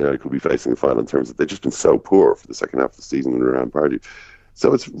think Manchester United could be facing the final, in terms of they've just been so poor for the second half of the season and around Pardew.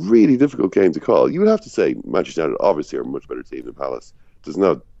 So it's a really difficult game to call. You would have to say Manchester United obviously are a much better team than Palace. There's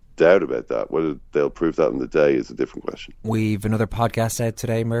no doubt about that. Whether they'll prove that in the day is a different question. We've another podcast out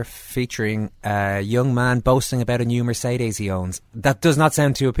today, Murph, featuring a young man boasting about a new Mercedes he owns. That does not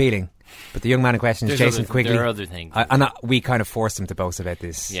sound too appealing. But the young man in question is Jason Quigley. There are other things. We kind of forced him to boast about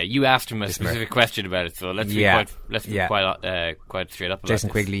this. Yeah, you asked him a specific question about it, so let's be quite straight up about Jason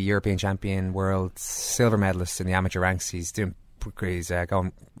this. Quigley, European champion, world silver medalist in the amateur ranks. He's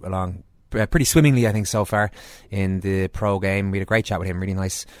going along pretty swimmingly, I think, so far in the pro game. We had a great chat with him. Really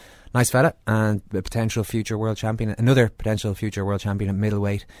nice fella, and a potential future world champion. Another potential future world champion at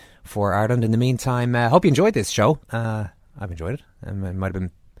middleweight for Ireland. In the meantime, I hope you enjoyed this show. I've enjoyed it. It might have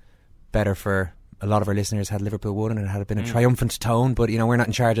been better for a lot of our listeners had Liverpool won and it had been a triumphant tone, but we're not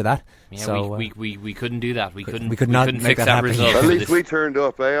in charge of that. Yeah, so we couldn't do that. We couldn't make fix that result. At least we turned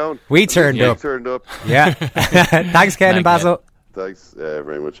up, Owen? We turned up. Yeah. Thanks, Ken and Basil. Thanks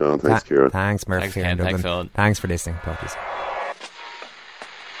very much, Owen. Thanks, Kieran. Thanks, Murph. Thanks, Ken. Thanks, Owen. Thanks for listening. Talk to you soon.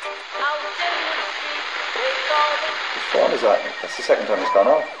 What time is that? That's the second time it's gone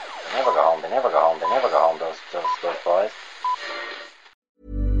off. They never go home, those boys.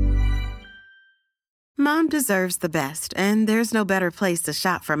 Mom deserves the best, and there's no better place to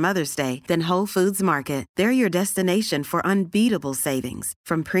shop for Mother's Day than Whole Foods Market. They're your destination for unbeatable savings,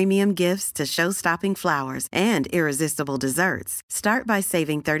 from premium gifts to show-stopping flowers and irresistible desserts. Start by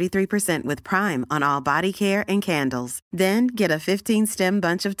saving 33% with Prime on all body care and candles. Then get a 15-stem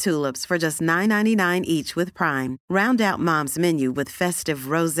bunch of tulips for just $9.99 each with Prime. Round out Mom's menu with festive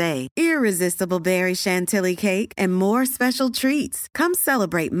rosé, irresistible berry chantilly cake, and more special treats. Come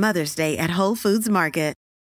celebrate Mother's Day at Whole Foods Market.